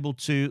was able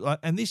to,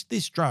 and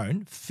this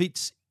drone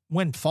fits,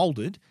 when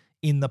folded,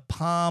 in the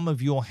palm of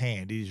your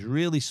hand. It is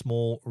really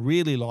small,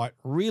 really light,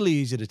 really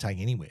easy to take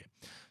anywhere.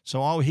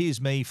 So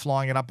here's me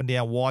flying it up and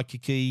down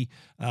Waikiki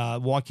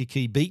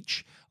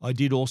Beach. I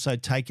did also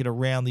take it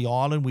around the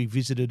island. We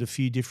visited a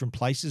few different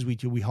places.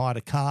 We hired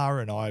a car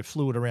and I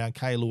flew it around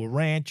Kailua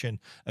Ranch and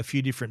a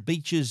few different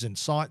beaches and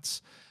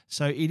sites.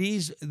 So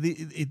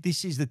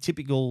this is the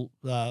typical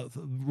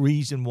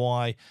reason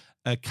why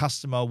a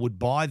customer would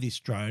buy this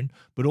drone,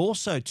 but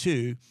also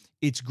too,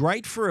 it's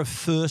great for a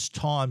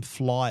first-time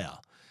flyer.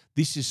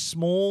 This is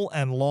small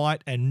and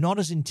light and not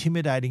as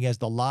intimidating as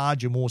the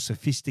larger, more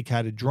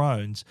sophisticated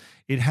drones.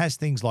 It has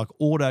things like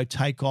auto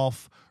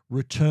takeoff,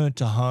 return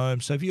to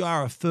home. So if you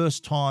are a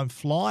first-time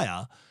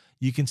flyer,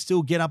 you can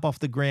still get up off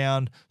the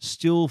ground,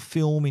 still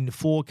film in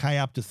 4K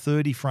up to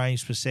 30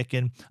 frames per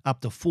second,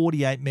 up to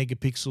 48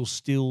 megapixel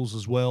stills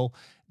as well.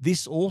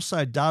 This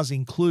also does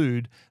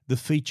include the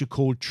feature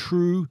called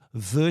true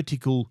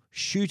vertical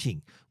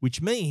shooting,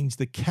 which means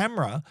the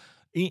camera,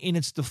 in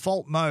its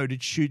default mode,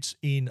 it shoots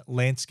in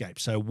landscape,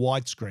 so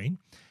widescreen,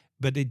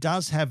 but it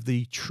does have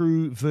the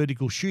true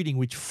vertical shooting,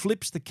 which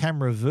flips the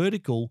camera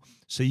vertical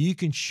so you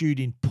can shoot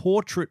in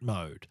portrait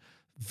mode,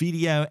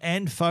 video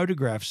and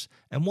photographs.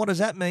 And what does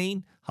that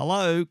mean?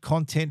 Hello,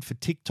 content for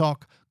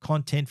TikTok,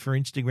 content for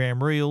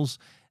Instagram Reels.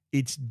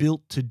 It's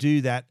built to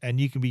do that,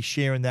 and you can be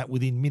sharing that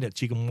within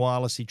minutes. You can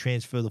wirelessly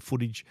transfer the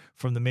footage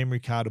from the memory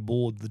card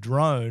aboard the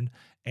drone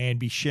and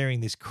be sharing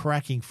this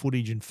cracking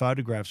footage and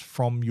photographs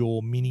from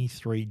your Mini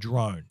 3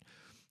 drone.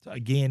 So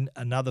again,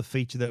 another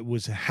feature that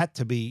had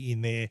to be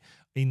in there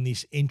in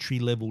this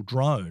entry-level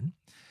drone,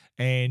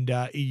 and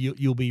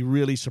you'll be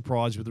really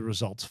surprised with the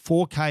results.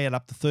 4K at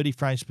up to 30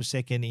 frames per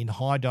second in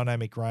high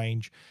dynamic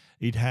range.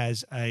 It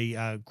has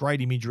a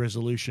great image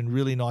resolution,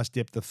 really nice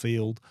depth of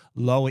field,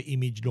 lower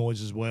image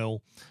noise as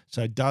well.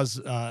 So it does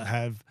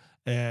have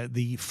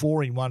the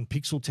 4-in-1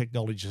 pixel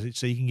technology,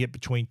 so you can get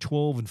between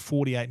 12 and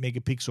 48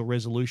 megapixel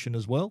resolution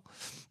as well.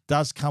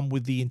 Does come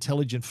with the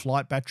intelligent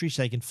flight battery,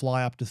 so you can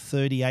fly up to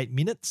 38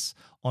 minutes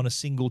on a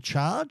single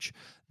charge.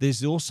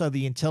 There's also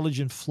the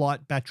Intelligent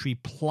Flight Battery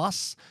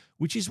Plus,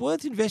 which is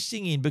worth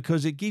investing in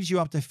because it gives you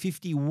up to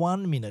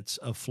 51 minutes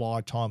of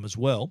fly time as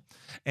well.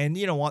 And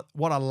you know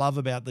what I love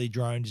about the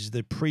drones is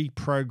the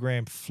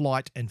pre-programmed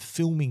flight and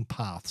filming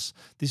paths.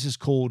 This is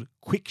called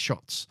quick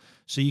shots.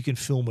 So you can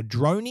film a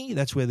droney.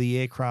 That's where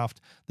the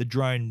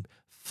drone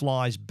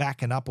flies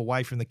back and up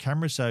away from the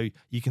camera so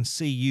you can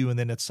see you, and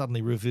then it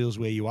suddenly reveals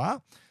where you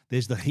are.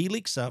 There's the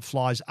helix, it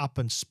flies up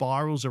and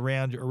spirals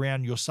around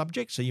your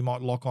subject, so you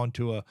might lock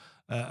onto a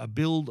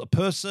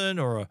person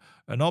or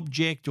an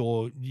object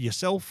or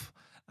yourself.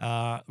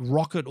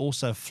 Rocket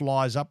also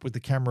flies up with the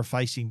camera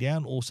facing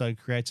down, also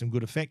creates some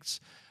good effects.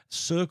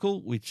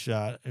 Circle, which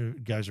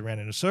goes around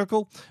in a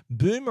circle.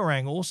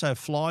 Boomerang also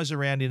flies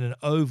around in an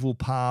oval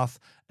path,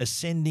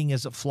 ascending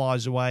as it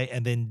flies away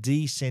and then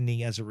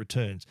descending as it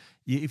returns.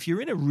 If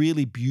you're in a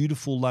really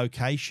beautiful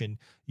location,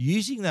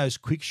 using those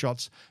quick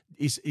shots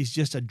is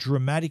just a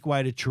dramatic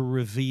way to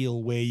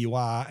reveal where you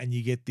are, and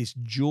you get this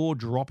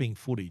jaw-dropping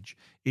footage.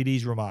 It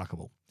is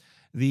remarkable.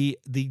 The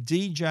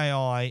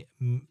DJI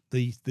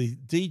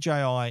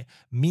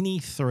Mini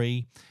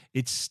 3,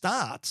 it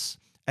starts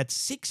at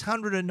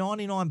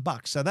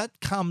 $699. So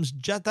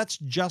that's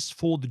just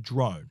for the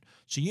drone.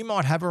 So you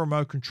might have a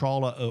remote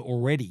controller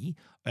already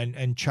and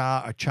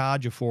a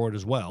charger for it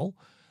as well.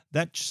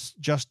 That's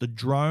just the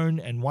drone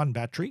and one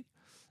battery.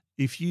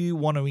 If you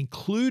want to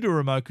include a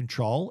remote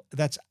control,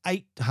 that's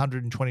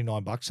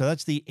 $829. So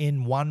that's the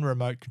N1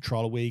 remote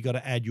controller where you got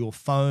to add your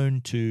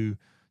phone to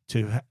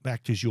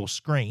act as your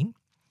screen.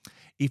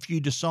 If you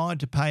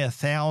decide to pay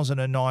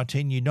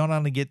 $1,019, you not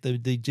only get the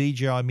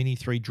DJI Mini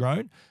 3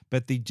 drone,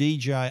 but the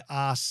DJI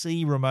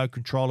RC remote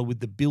controller with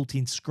the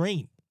built-in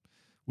screen,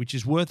 which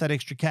is worth that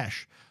extra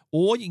cash.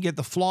 Or you can get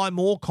the Fly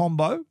More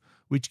combo,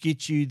 which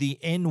gets you the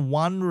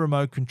N1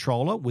 remote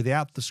controller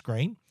without the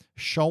screen,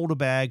 shoulder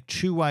bag,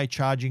 two-way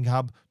charging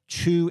hub,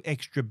 2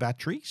 extra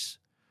batteries,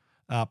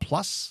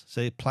 plus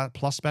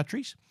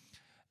batteries.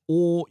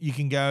 Or you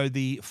can go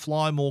the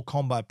Fly More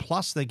Combo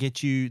Plus. They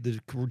get you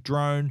the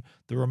drone,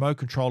 the remote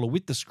controller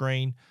with the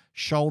screen,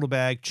 shoulder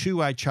bag,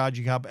 two-way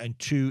charging hub, and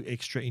 2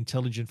 extra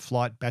intelligent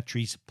flight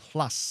batteries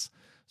plus.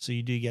 So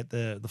you do get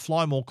the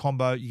Fly More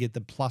Combo, you get the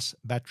plus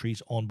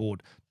batteries on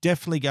board.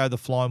 Definitely go the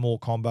Fly More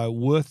Combo,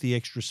 worth the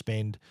extra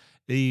spend.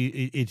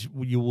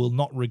 You will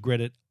not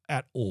regret it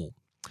at all.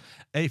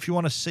 If you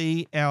want to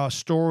see our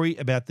story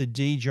about the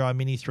DJI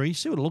Mini 3,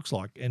 see what it looks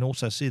like, and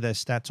also see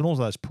those stats and all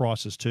those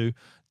prices too,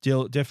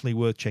 definitely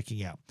worth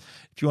checking out.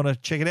 If you want to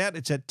check it out,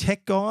 it's at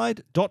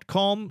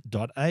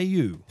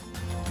techguide.com.au.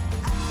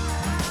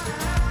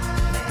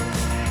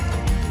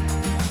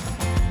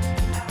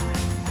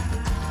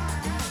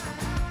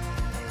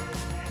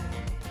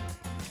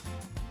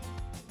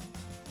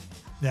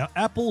 Now,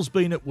 Apple's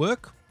been at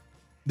work.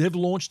 They've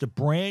launched a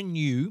brand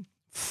new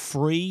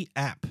free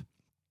app.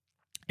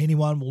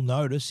 Anyone will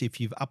notice if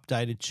you've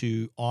updated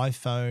to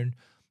iPhone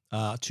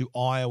to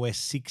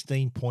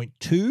iOS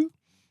 16.2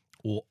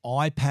 or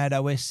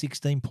iPadOS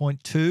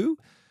 16.2,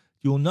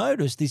 you'll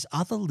notice this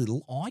other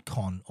little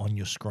icon on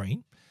your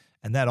screen,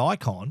 and that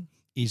icon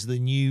is the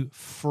new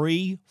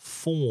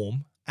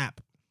Freeform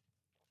app.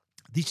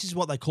 This is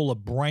what they call a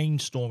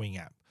brainstorming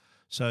app.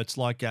 So it's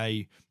like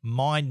a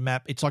mind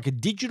map. It's like a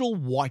digital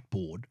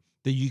whiteboard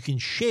that you can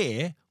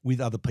share with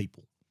other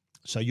people.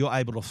 So you're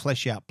able to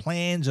flesh out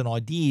plans and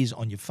ideas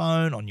on your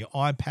phone, on your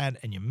iPad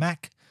and your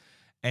Mac,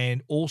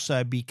 and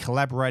also be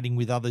collaborating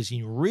with others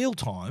in real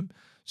time.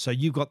 So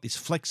you've got this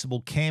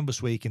flexible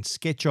canvas where you can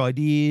sketch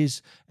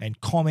ideas and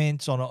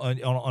comments on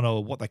a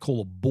what they call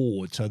a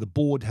board. So the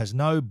board has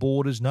no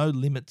borders, no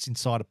limits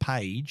inside a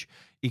page.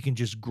 It can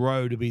just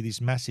grow to be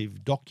this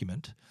massive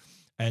document.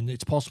 And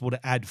it's possible to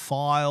add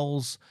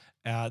files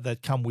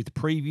that come with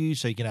previews.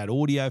 So you can add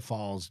audio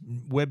files,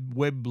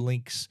 web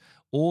links,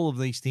 all of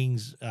these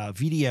things,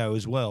 video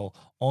as well,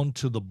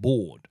 onto the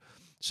board.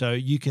 So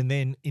you can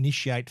then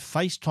initiate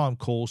FaceTime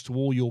calls to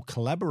all your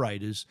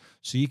collaborators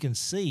so you can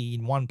see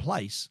in one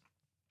place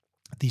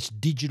this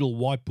digital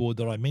whiteboard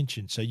that I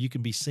mentioned. So you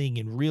can be seeing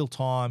in real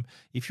time.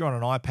 If you're on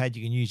an iPad,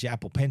 you can use your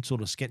Apple Pencil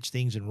to sketch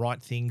things and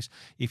write things.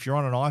 If you're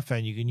on an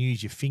iPhone, you can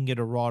use your finger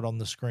to write on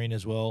the screen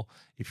as well.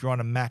 If you're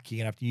on a Mac, you're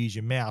going to have to use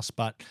your mouse,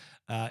 but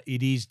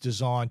it is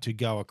designed to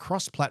go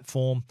across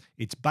platform.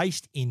 It's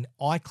based in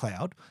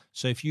iCloud.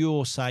 So if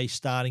you're, say,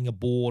 starting a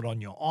board on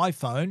your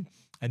iPhone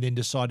and then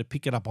decide to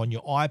pick it up on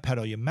your iPad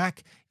or your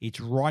Mac, it's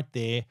right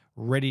there,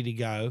 ready to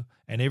go,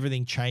 and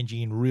everything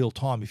changing in real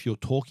time. If you're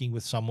talking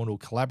with someone or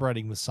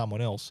collaborating with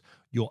someone else,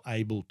 you're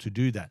able to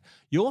do that.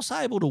 You're also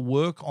able to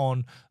work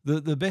on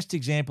the best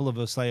example of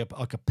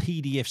like a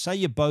PDF. Say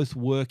you're both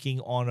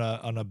working on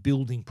a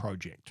building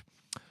project.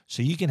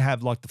 So you can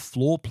have like the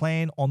floor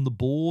plan on the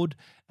board,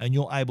 and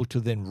you're able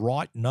to then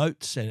write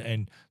notes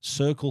and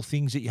circle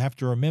things that you have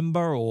to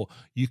remember. Or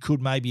you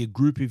could maybe a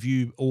group of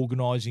you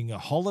organizing a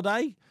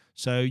holiday.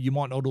 So you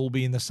might not all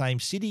be in the same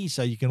city,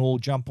 so you can all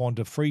jump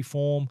onto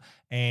Freeform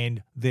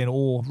and then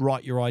all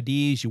write your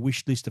ideas, your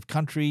wish list of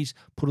countries,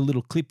 put a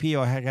little clip here,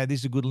 or okay,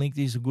 this is a good link,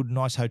 this is a good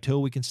nice hotel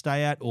we can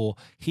stay at, or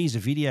here's a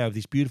video of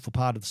this beautiful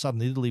part of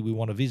southern Italy we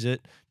want to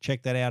visit,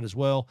 check that out as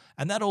well.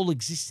 And that all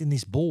exists in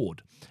this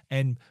board.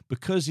 And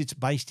because it's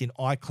based in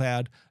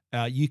iCloud,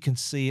 you can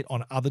see it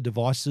on other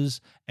devices,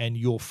 and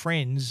your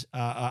friends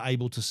are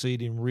able to see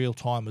it in real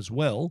time as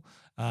well.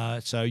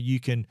 So you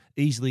can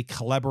easily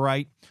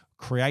collaborate,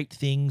 create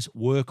things,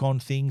 work on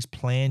things,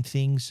 plan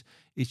things.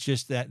 It's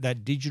just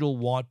that digital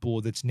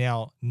whiteboard that's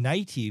now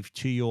native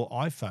to your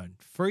iPhone.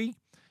 Free.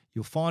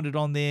 You'll find it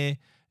on there.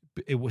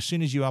 As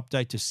soon as you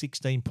update to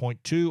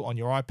 16.2 on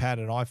your iPad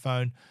and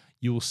iPhone,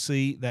 you will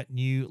see that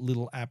new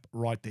little app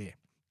right there.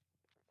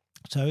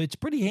 So it's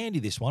pretty handy,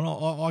 this one.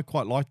 I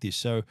quite like this.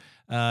 So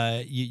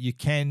you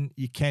can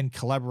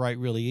collaborate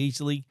really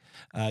easily.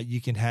 You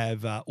can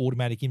have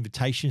automatic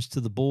invitations to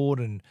the board,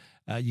 and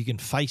you can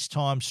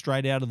FaceTime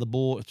straight out of the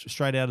board,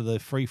 straight out of the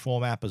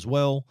Freeform app as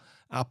well.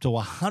 Up to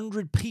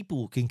 100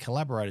 people can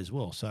collaborate as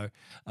well. So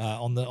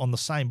on the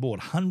same board,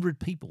 100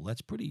 people.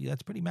 That's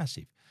pretty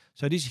massive.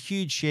 So it is a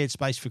huge shared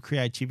space for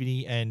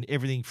creativity and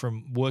everything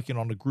from working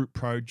on a group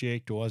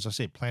project, or, as I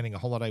said, planning a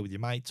holiday with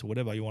your mates or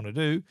whatever you want to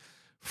do.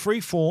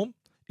 Freeform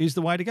is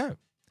the way to go.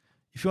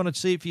 If you want to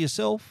see it for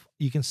yourself,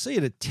 you can see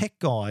it at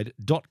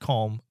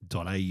techguide.com.au.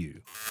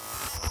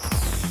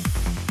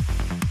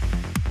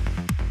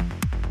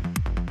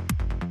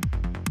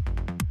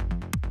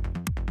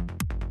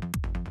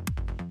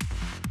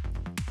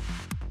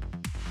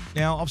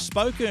 Now, I've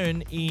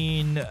spoken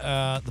in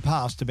the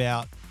past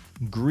about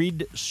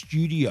Grid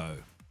Studio.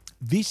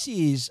 This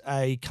is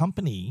a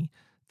company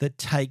that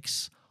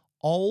takes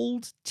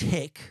old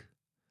tech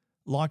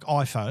like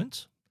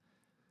iPhones,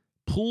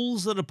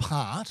 pulls it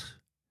apart,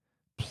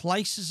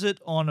 places it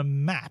on a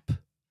map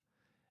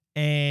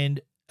and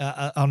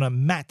on a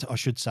mat, I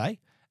should say,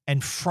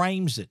 and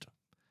frames it.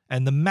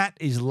 And the mat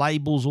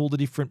labels all the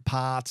different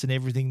parts and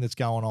everything that's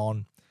going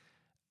on.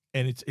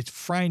 And it's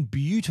framed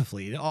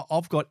beautifully.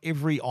 I've got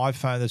every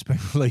iPhone that's been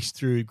released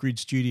through Grid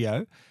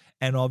Studio,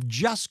 and I've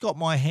just got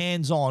my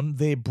hands on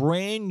their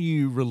brand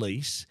new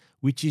release,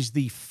 which is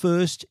the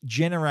first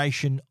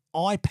generation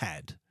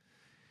iPad.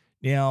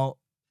 Now,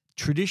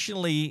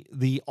 traditionally,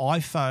 the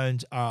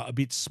iPhones are a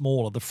bit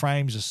smaller. The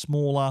frames are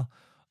smaller.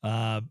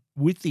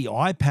 With the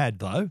iPad,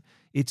 though,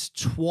 it's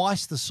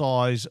twice the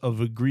size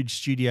of a Grid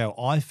Studio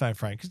iPhone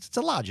frame, because it's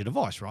a larger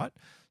device, right?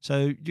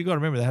 So you got to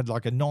remember they had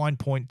like a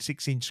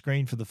 9.6-inch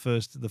screen for the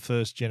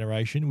first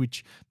generation,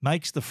 which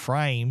makes the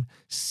frame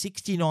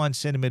 69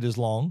 centimeters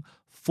long,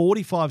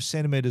 45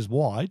 centimeters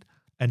wide,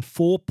 and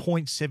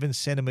 4.7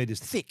 centimeters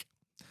thick.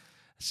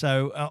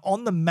 So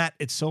on the mat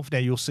itself now,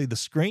 you'll see the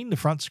screen, the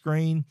front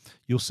screen,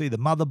 you'll see the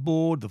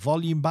motherboard, the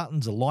volume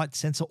buttons, the light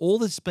sensor, all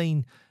that's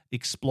been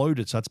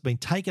exploded. So it's been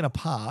taken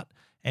apart,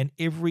 and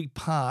every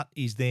part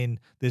is then,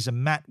 there's a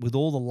mat with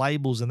all the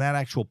labels, and that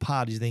actual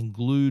part is then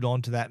glued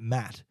onto that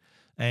mat.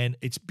 And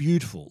it's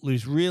beautiful.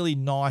 It's really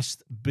nice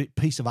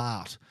piece of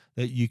art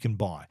that you can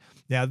buy.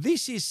 Now,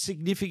 this is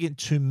significant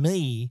to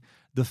me,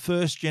 the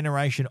first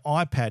generation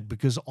iPad,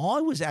 because I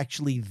was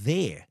actually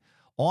there.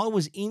 I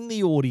was in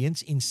the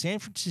audience in San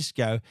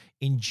Francisco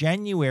in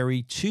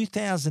January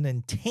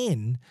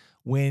 2010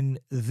 when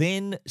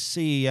then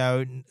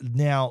CEO,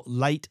 now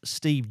late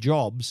Steve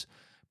Jobs,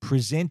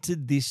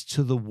 presented this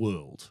to the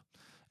world.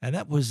 And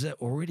that was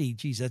already,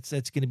 that's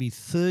going to be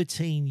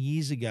 13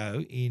 years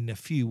ago in a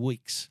few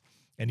weeks.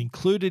 And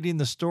included in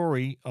the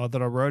story that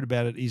I wrote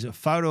about it is a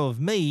photo of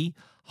me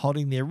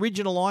holding the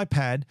original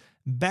iPad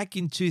back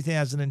in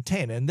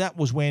 2010, and that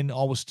was when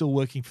I was still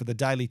working for the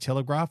Daily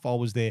Telegraph. I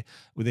was there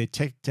with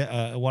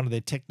their one of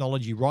their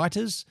technology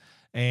writers,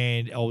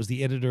 and I was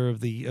the editor of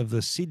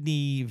the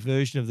Sydney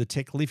version of the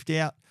Tech Lift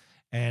Out,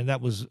 and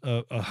that was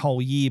a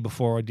whole year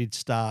before I did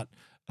start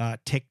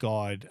Tech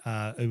Guide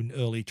in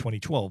early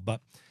 2012.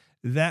 But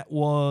that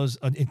was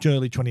in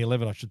early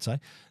 2011, I should say.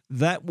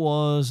 That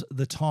was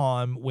the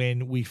time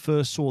when we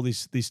first saw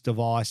this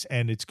device,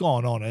 and it's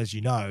gone on, as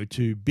you know,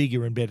 to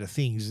bigger and better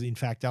things. In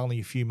fact, only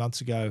a few months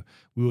ago,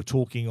 we were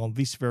talking on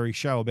this very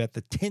show about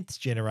the 10th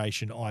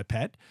generation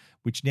iPad,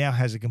 which now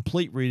has a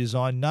complete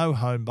redesign, no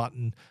home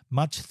button,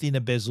 much thinner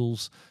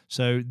bezels.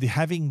 So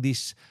having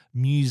this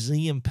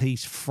museum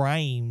piece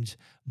framed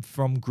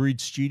from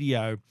Grid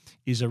Studio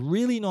is a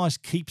really nice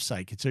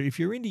keepsake. So if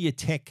you're into your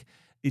tech,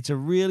 it's a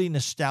really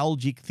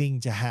nostalgic thing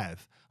to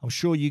have. I'm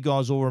sure you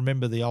guys all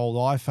remember the old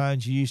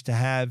iPhones you used to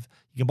have.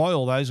 You can buy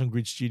all those on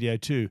Grid Studio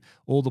too.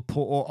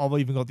 I've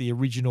even got the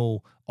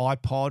original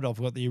iPod. I've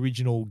got the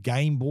original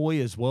Game Boy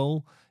as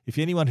well. If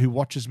anyone who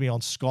watches me on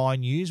Sky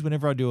News,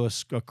 whenever I do a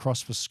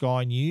cross for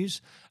Sky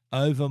News,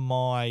 over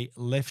my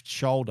left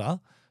shoulder,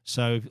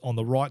 so on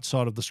the right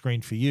side of the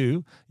screen for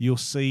you, you'll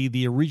see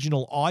the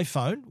original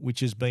iPhone,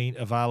 which has been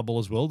available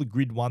as well, the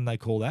Grid 1 they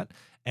call that,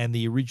 and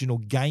the original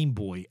Game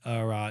Boy.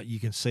 You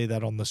can see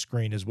that on the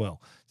screen as well.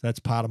 So that's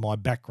part of my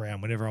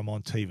background whenever I'm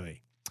on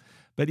TV.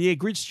 But yeah,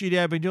 Grid Studio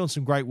have been doing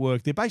some great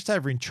work. They're based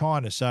over in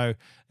China, so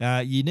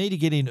you need to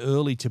get in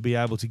early to be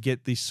able to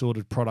get this sort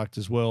of product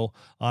as well.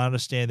 I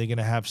understand they're going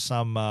to have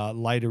some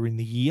later in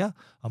the year.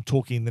 I'm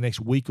talking the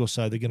next week or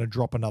so, they're going to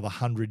drop another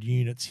 100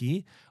 units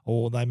here,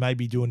 or they may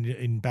be doing it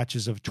in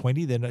batches of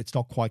 20. Then it's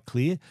not quite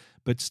clear.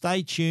 But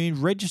stay tuned.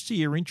 Register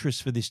your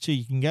interest for this too.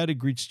 You can go to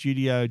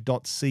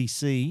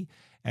gridstudio.cc,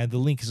 and the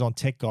link is on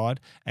Tech Guide,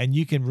 and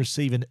you can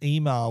receive an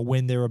email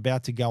when they're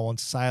about to go on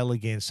sale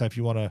again. So if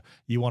you want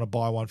to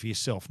buy one for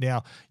yourself.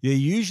 Now, they're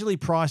usually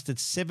priced at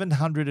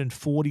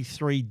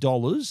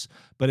 $743,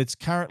 but it's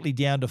currently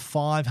down to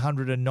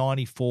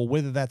 $594.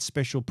 Whether that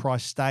special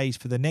price stays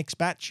for the next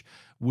batch,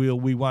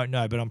 we won't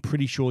know, but I'm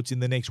pretty sure it's in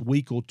the next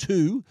week or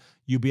two.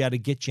 You'll be able to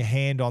get your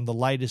hand on the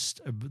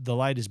latest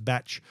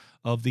batch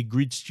of the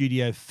Grid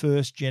Studio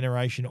first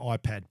generation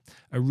iPad.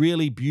 A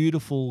really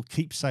beautiful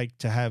keepsake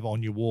to have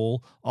on your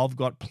wall. I've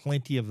got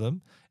plenty of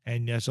them,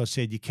 and as I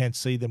said, you can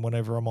see them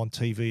whenever I'm on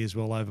TV as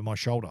well over my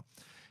shoulder.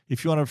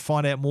 If you want to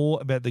find out more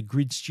about the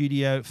Grid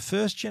Studio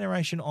first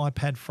generation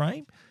iPad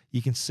frame,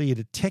 you can see it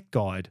at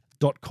techguide.com.au.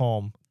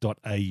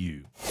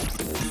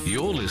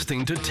 You're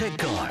listening to Tech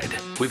Guide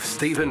with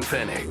Stephen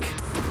Fenech.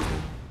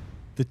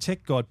 The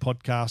Tech Guide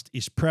podcast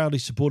is proudly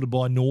supported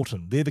by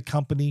Norton. They're the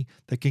company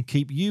that can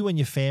keep you and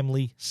your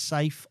family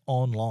safe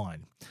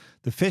online.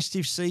 The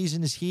festive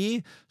season is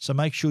here, so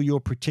make sure you're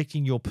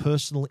protecting your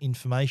personal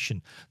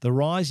information. The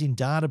rise in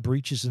data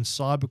breaches and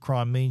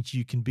cybercrime means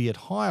you can be at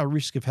higher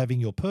risk of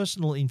having your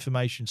personal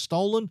information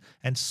stolen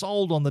and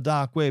sold on the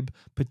dark web,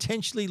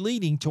 potentially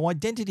leading to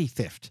identity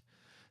theft.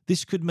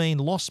 This could mean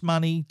lost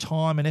money,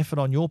 time, and effort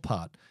on your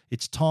part.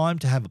 It's time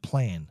to have a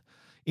plan.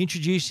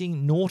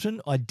 Introducing Norton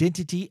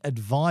Identity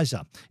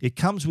Advisor. It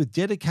comes with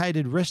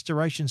dedicated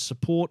restoration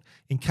support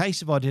in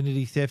case of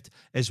identity theft,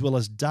 as well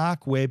as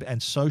dark web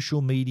and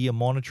social media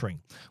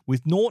monitoring.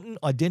 With Norton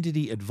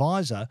Identity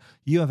Advisor,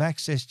 you have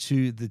access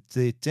to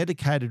the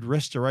dedicated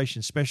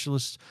restoration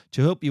specialists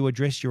to help you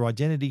address your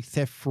identity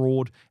theft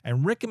fraud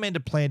and recommend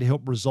a plan to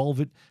help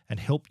resolve it and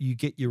help you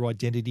get your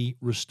identity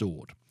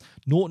restored.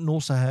 Norton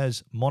also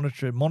has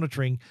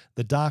monitoring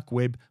the dark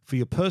web for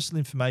your personal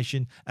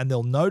information, and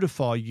they'll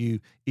notify you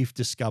if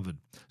discovered.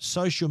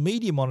 Social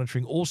media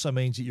monitoring also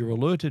means that you're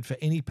alerted for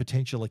any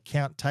potential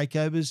account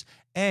takeovers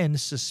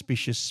and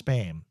suspicious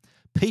spam.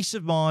 Peace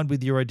of mind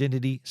with your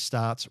identity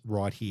starts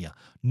right here.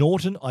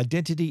 Norton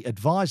Identity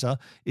Advisor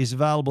is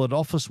available at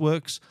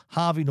Officeworks,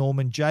 Harvey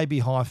Norman,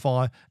 JB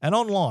Hi-Fi, and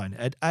online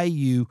at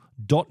au.norton.com.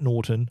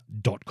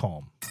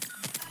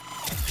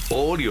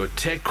 All your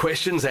tech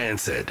questions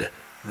answered.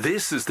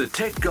 This is the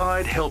Tech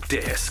Guide Help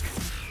Desk.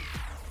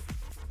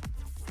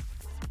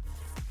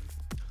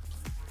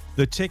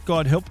 The Tech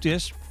Guide Help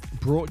Desk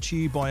brought to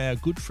you by our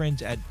good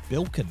friends at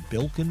Belkin,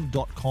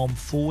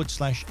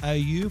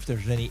 belkin.com/au. If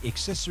there's any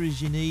accessories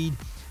you need,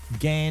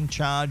 GAN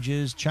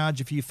chargers,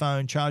 charger for your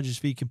phone, chargers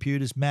for your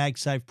computers,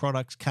 MagSafe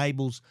products,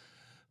 cables,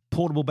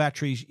 portable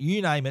batteries,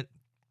 you name it,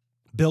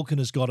 Belkin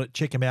has got it.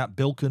 Check them out,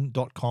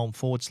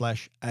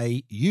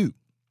 belkin.com/au.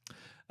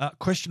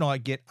 Question I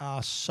get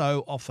asked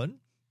so often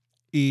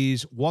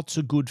is, what's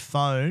a good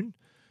phone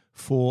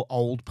for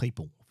old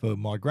people? For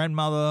my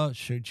grandmother,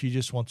 she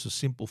just wants a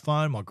simple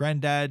phone. My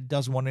granddad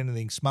doesn't want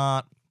anything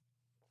smart.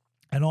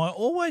 And I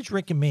always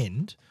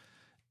recommend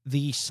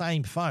the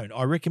same phone.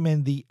 I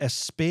recommend the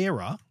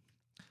Aspera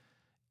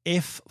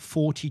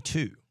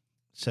F42.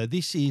 So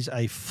this is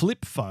a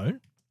flip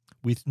phone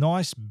with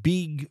nice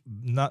big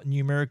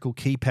numerical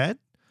keypad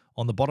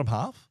on the bottom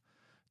half,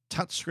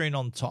 touchscreen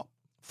on top,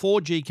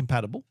 4G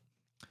compatible.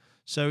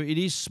 So it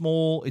is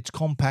small, it's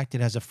compact,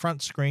 it has a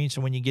front screen, so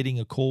when you're getting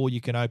a call,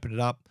 you can open it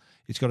up.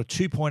 It's got a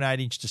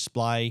 2.8-inch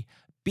display,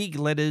 big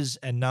letters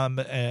and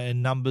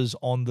numbers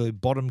on the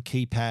bottom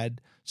keypad,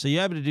 so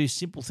you're able to do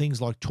simple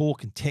things like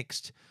talk and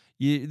text.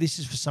 This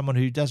is for someone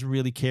who doesn't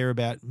really care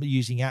about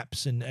using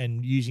apps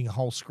and using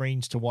whole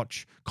screens to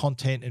watch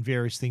content and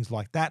various things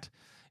like that.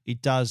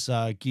 It does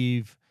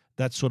give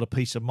that sort of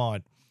peace of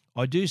mind.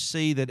 I do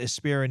see that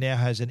Aspera now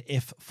has an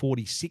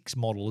F46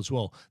 model as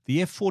well. The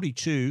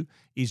F42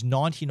 is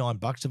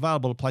 $99,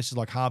 available at places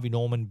like Harvey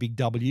Norman, Big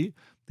W.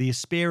 The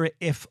Aspera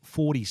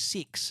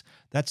F46,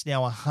 that's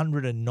now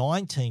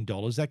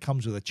 $119. That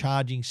comes with a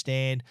charging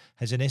stand,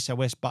 has an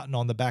SOS button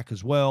on the back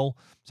as well.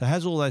 So it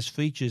has all those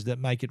features that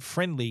make it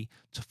friendly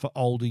for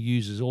older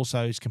users.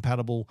 Also is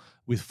compatible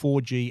with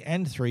 4G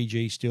and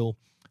 3G still,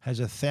 has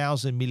a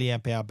 1,000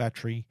 milliamp hour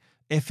battery,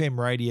 FM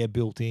radio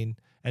built in,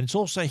 and it's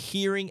also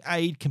hearing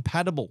aid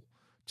compatible.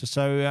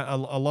 So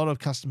a lot of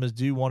customers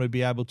do want to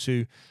be able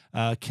to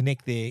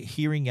connect their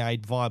hearing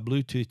aid via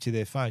Bluetooth to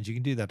their phones. You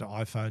can do that to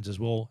iPhones as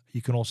well.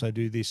 You can also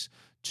do this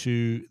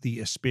to the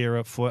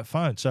Aspera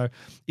phone. So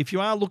if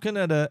you are looking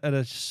at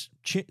a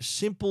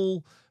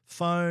simple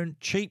phone,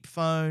 cheap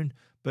phone,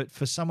 but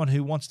for someone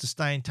who wants to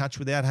stay in touch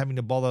without having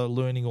to bother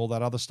learning all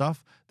that other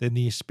stuff, then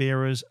the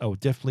Asperas are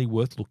definitely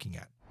worth looking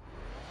at.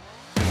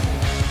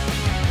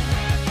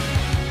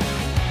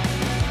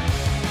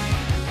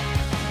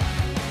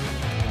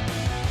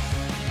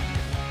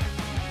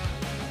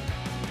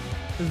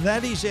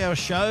 That is our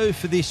show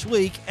for this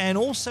week and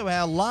also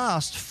our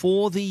last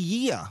for the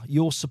year.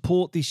 Your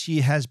support this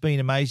year has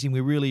been amazing.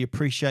 We really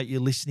appreciate you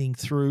listening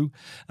through.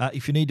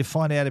 If you need to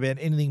find out about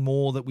anything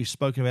more that we've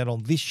spoken about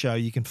on this show,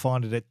 you can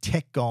find it at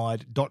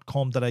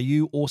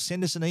techguide.com.au or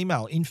send us an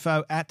email,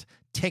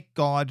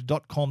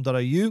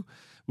 info@techguide.com.au.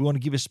 We want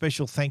to give a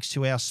special thanks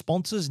to our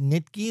sponsors,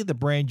 Netgear, the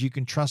brand you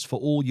can trust for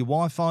all your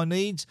Wi-Fi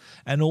needs,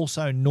 and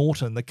also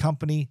Norton, the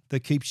company that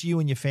keeps you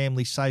and your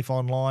family safe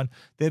online.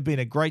 They've been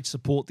a great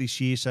support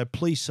this year, so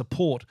please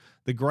support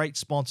the great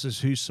sponsors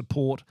who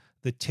support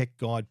the Tech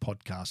Guide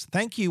podcast.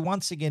 Thank you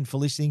once again for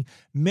listening.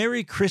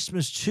 Merry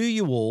Christmas to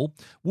you all.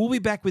 We'll be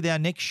back with our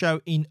next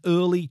show in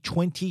early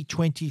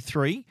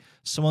 2023.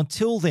 So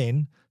until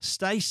then,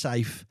 stay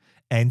safe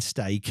and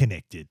stay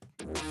connected.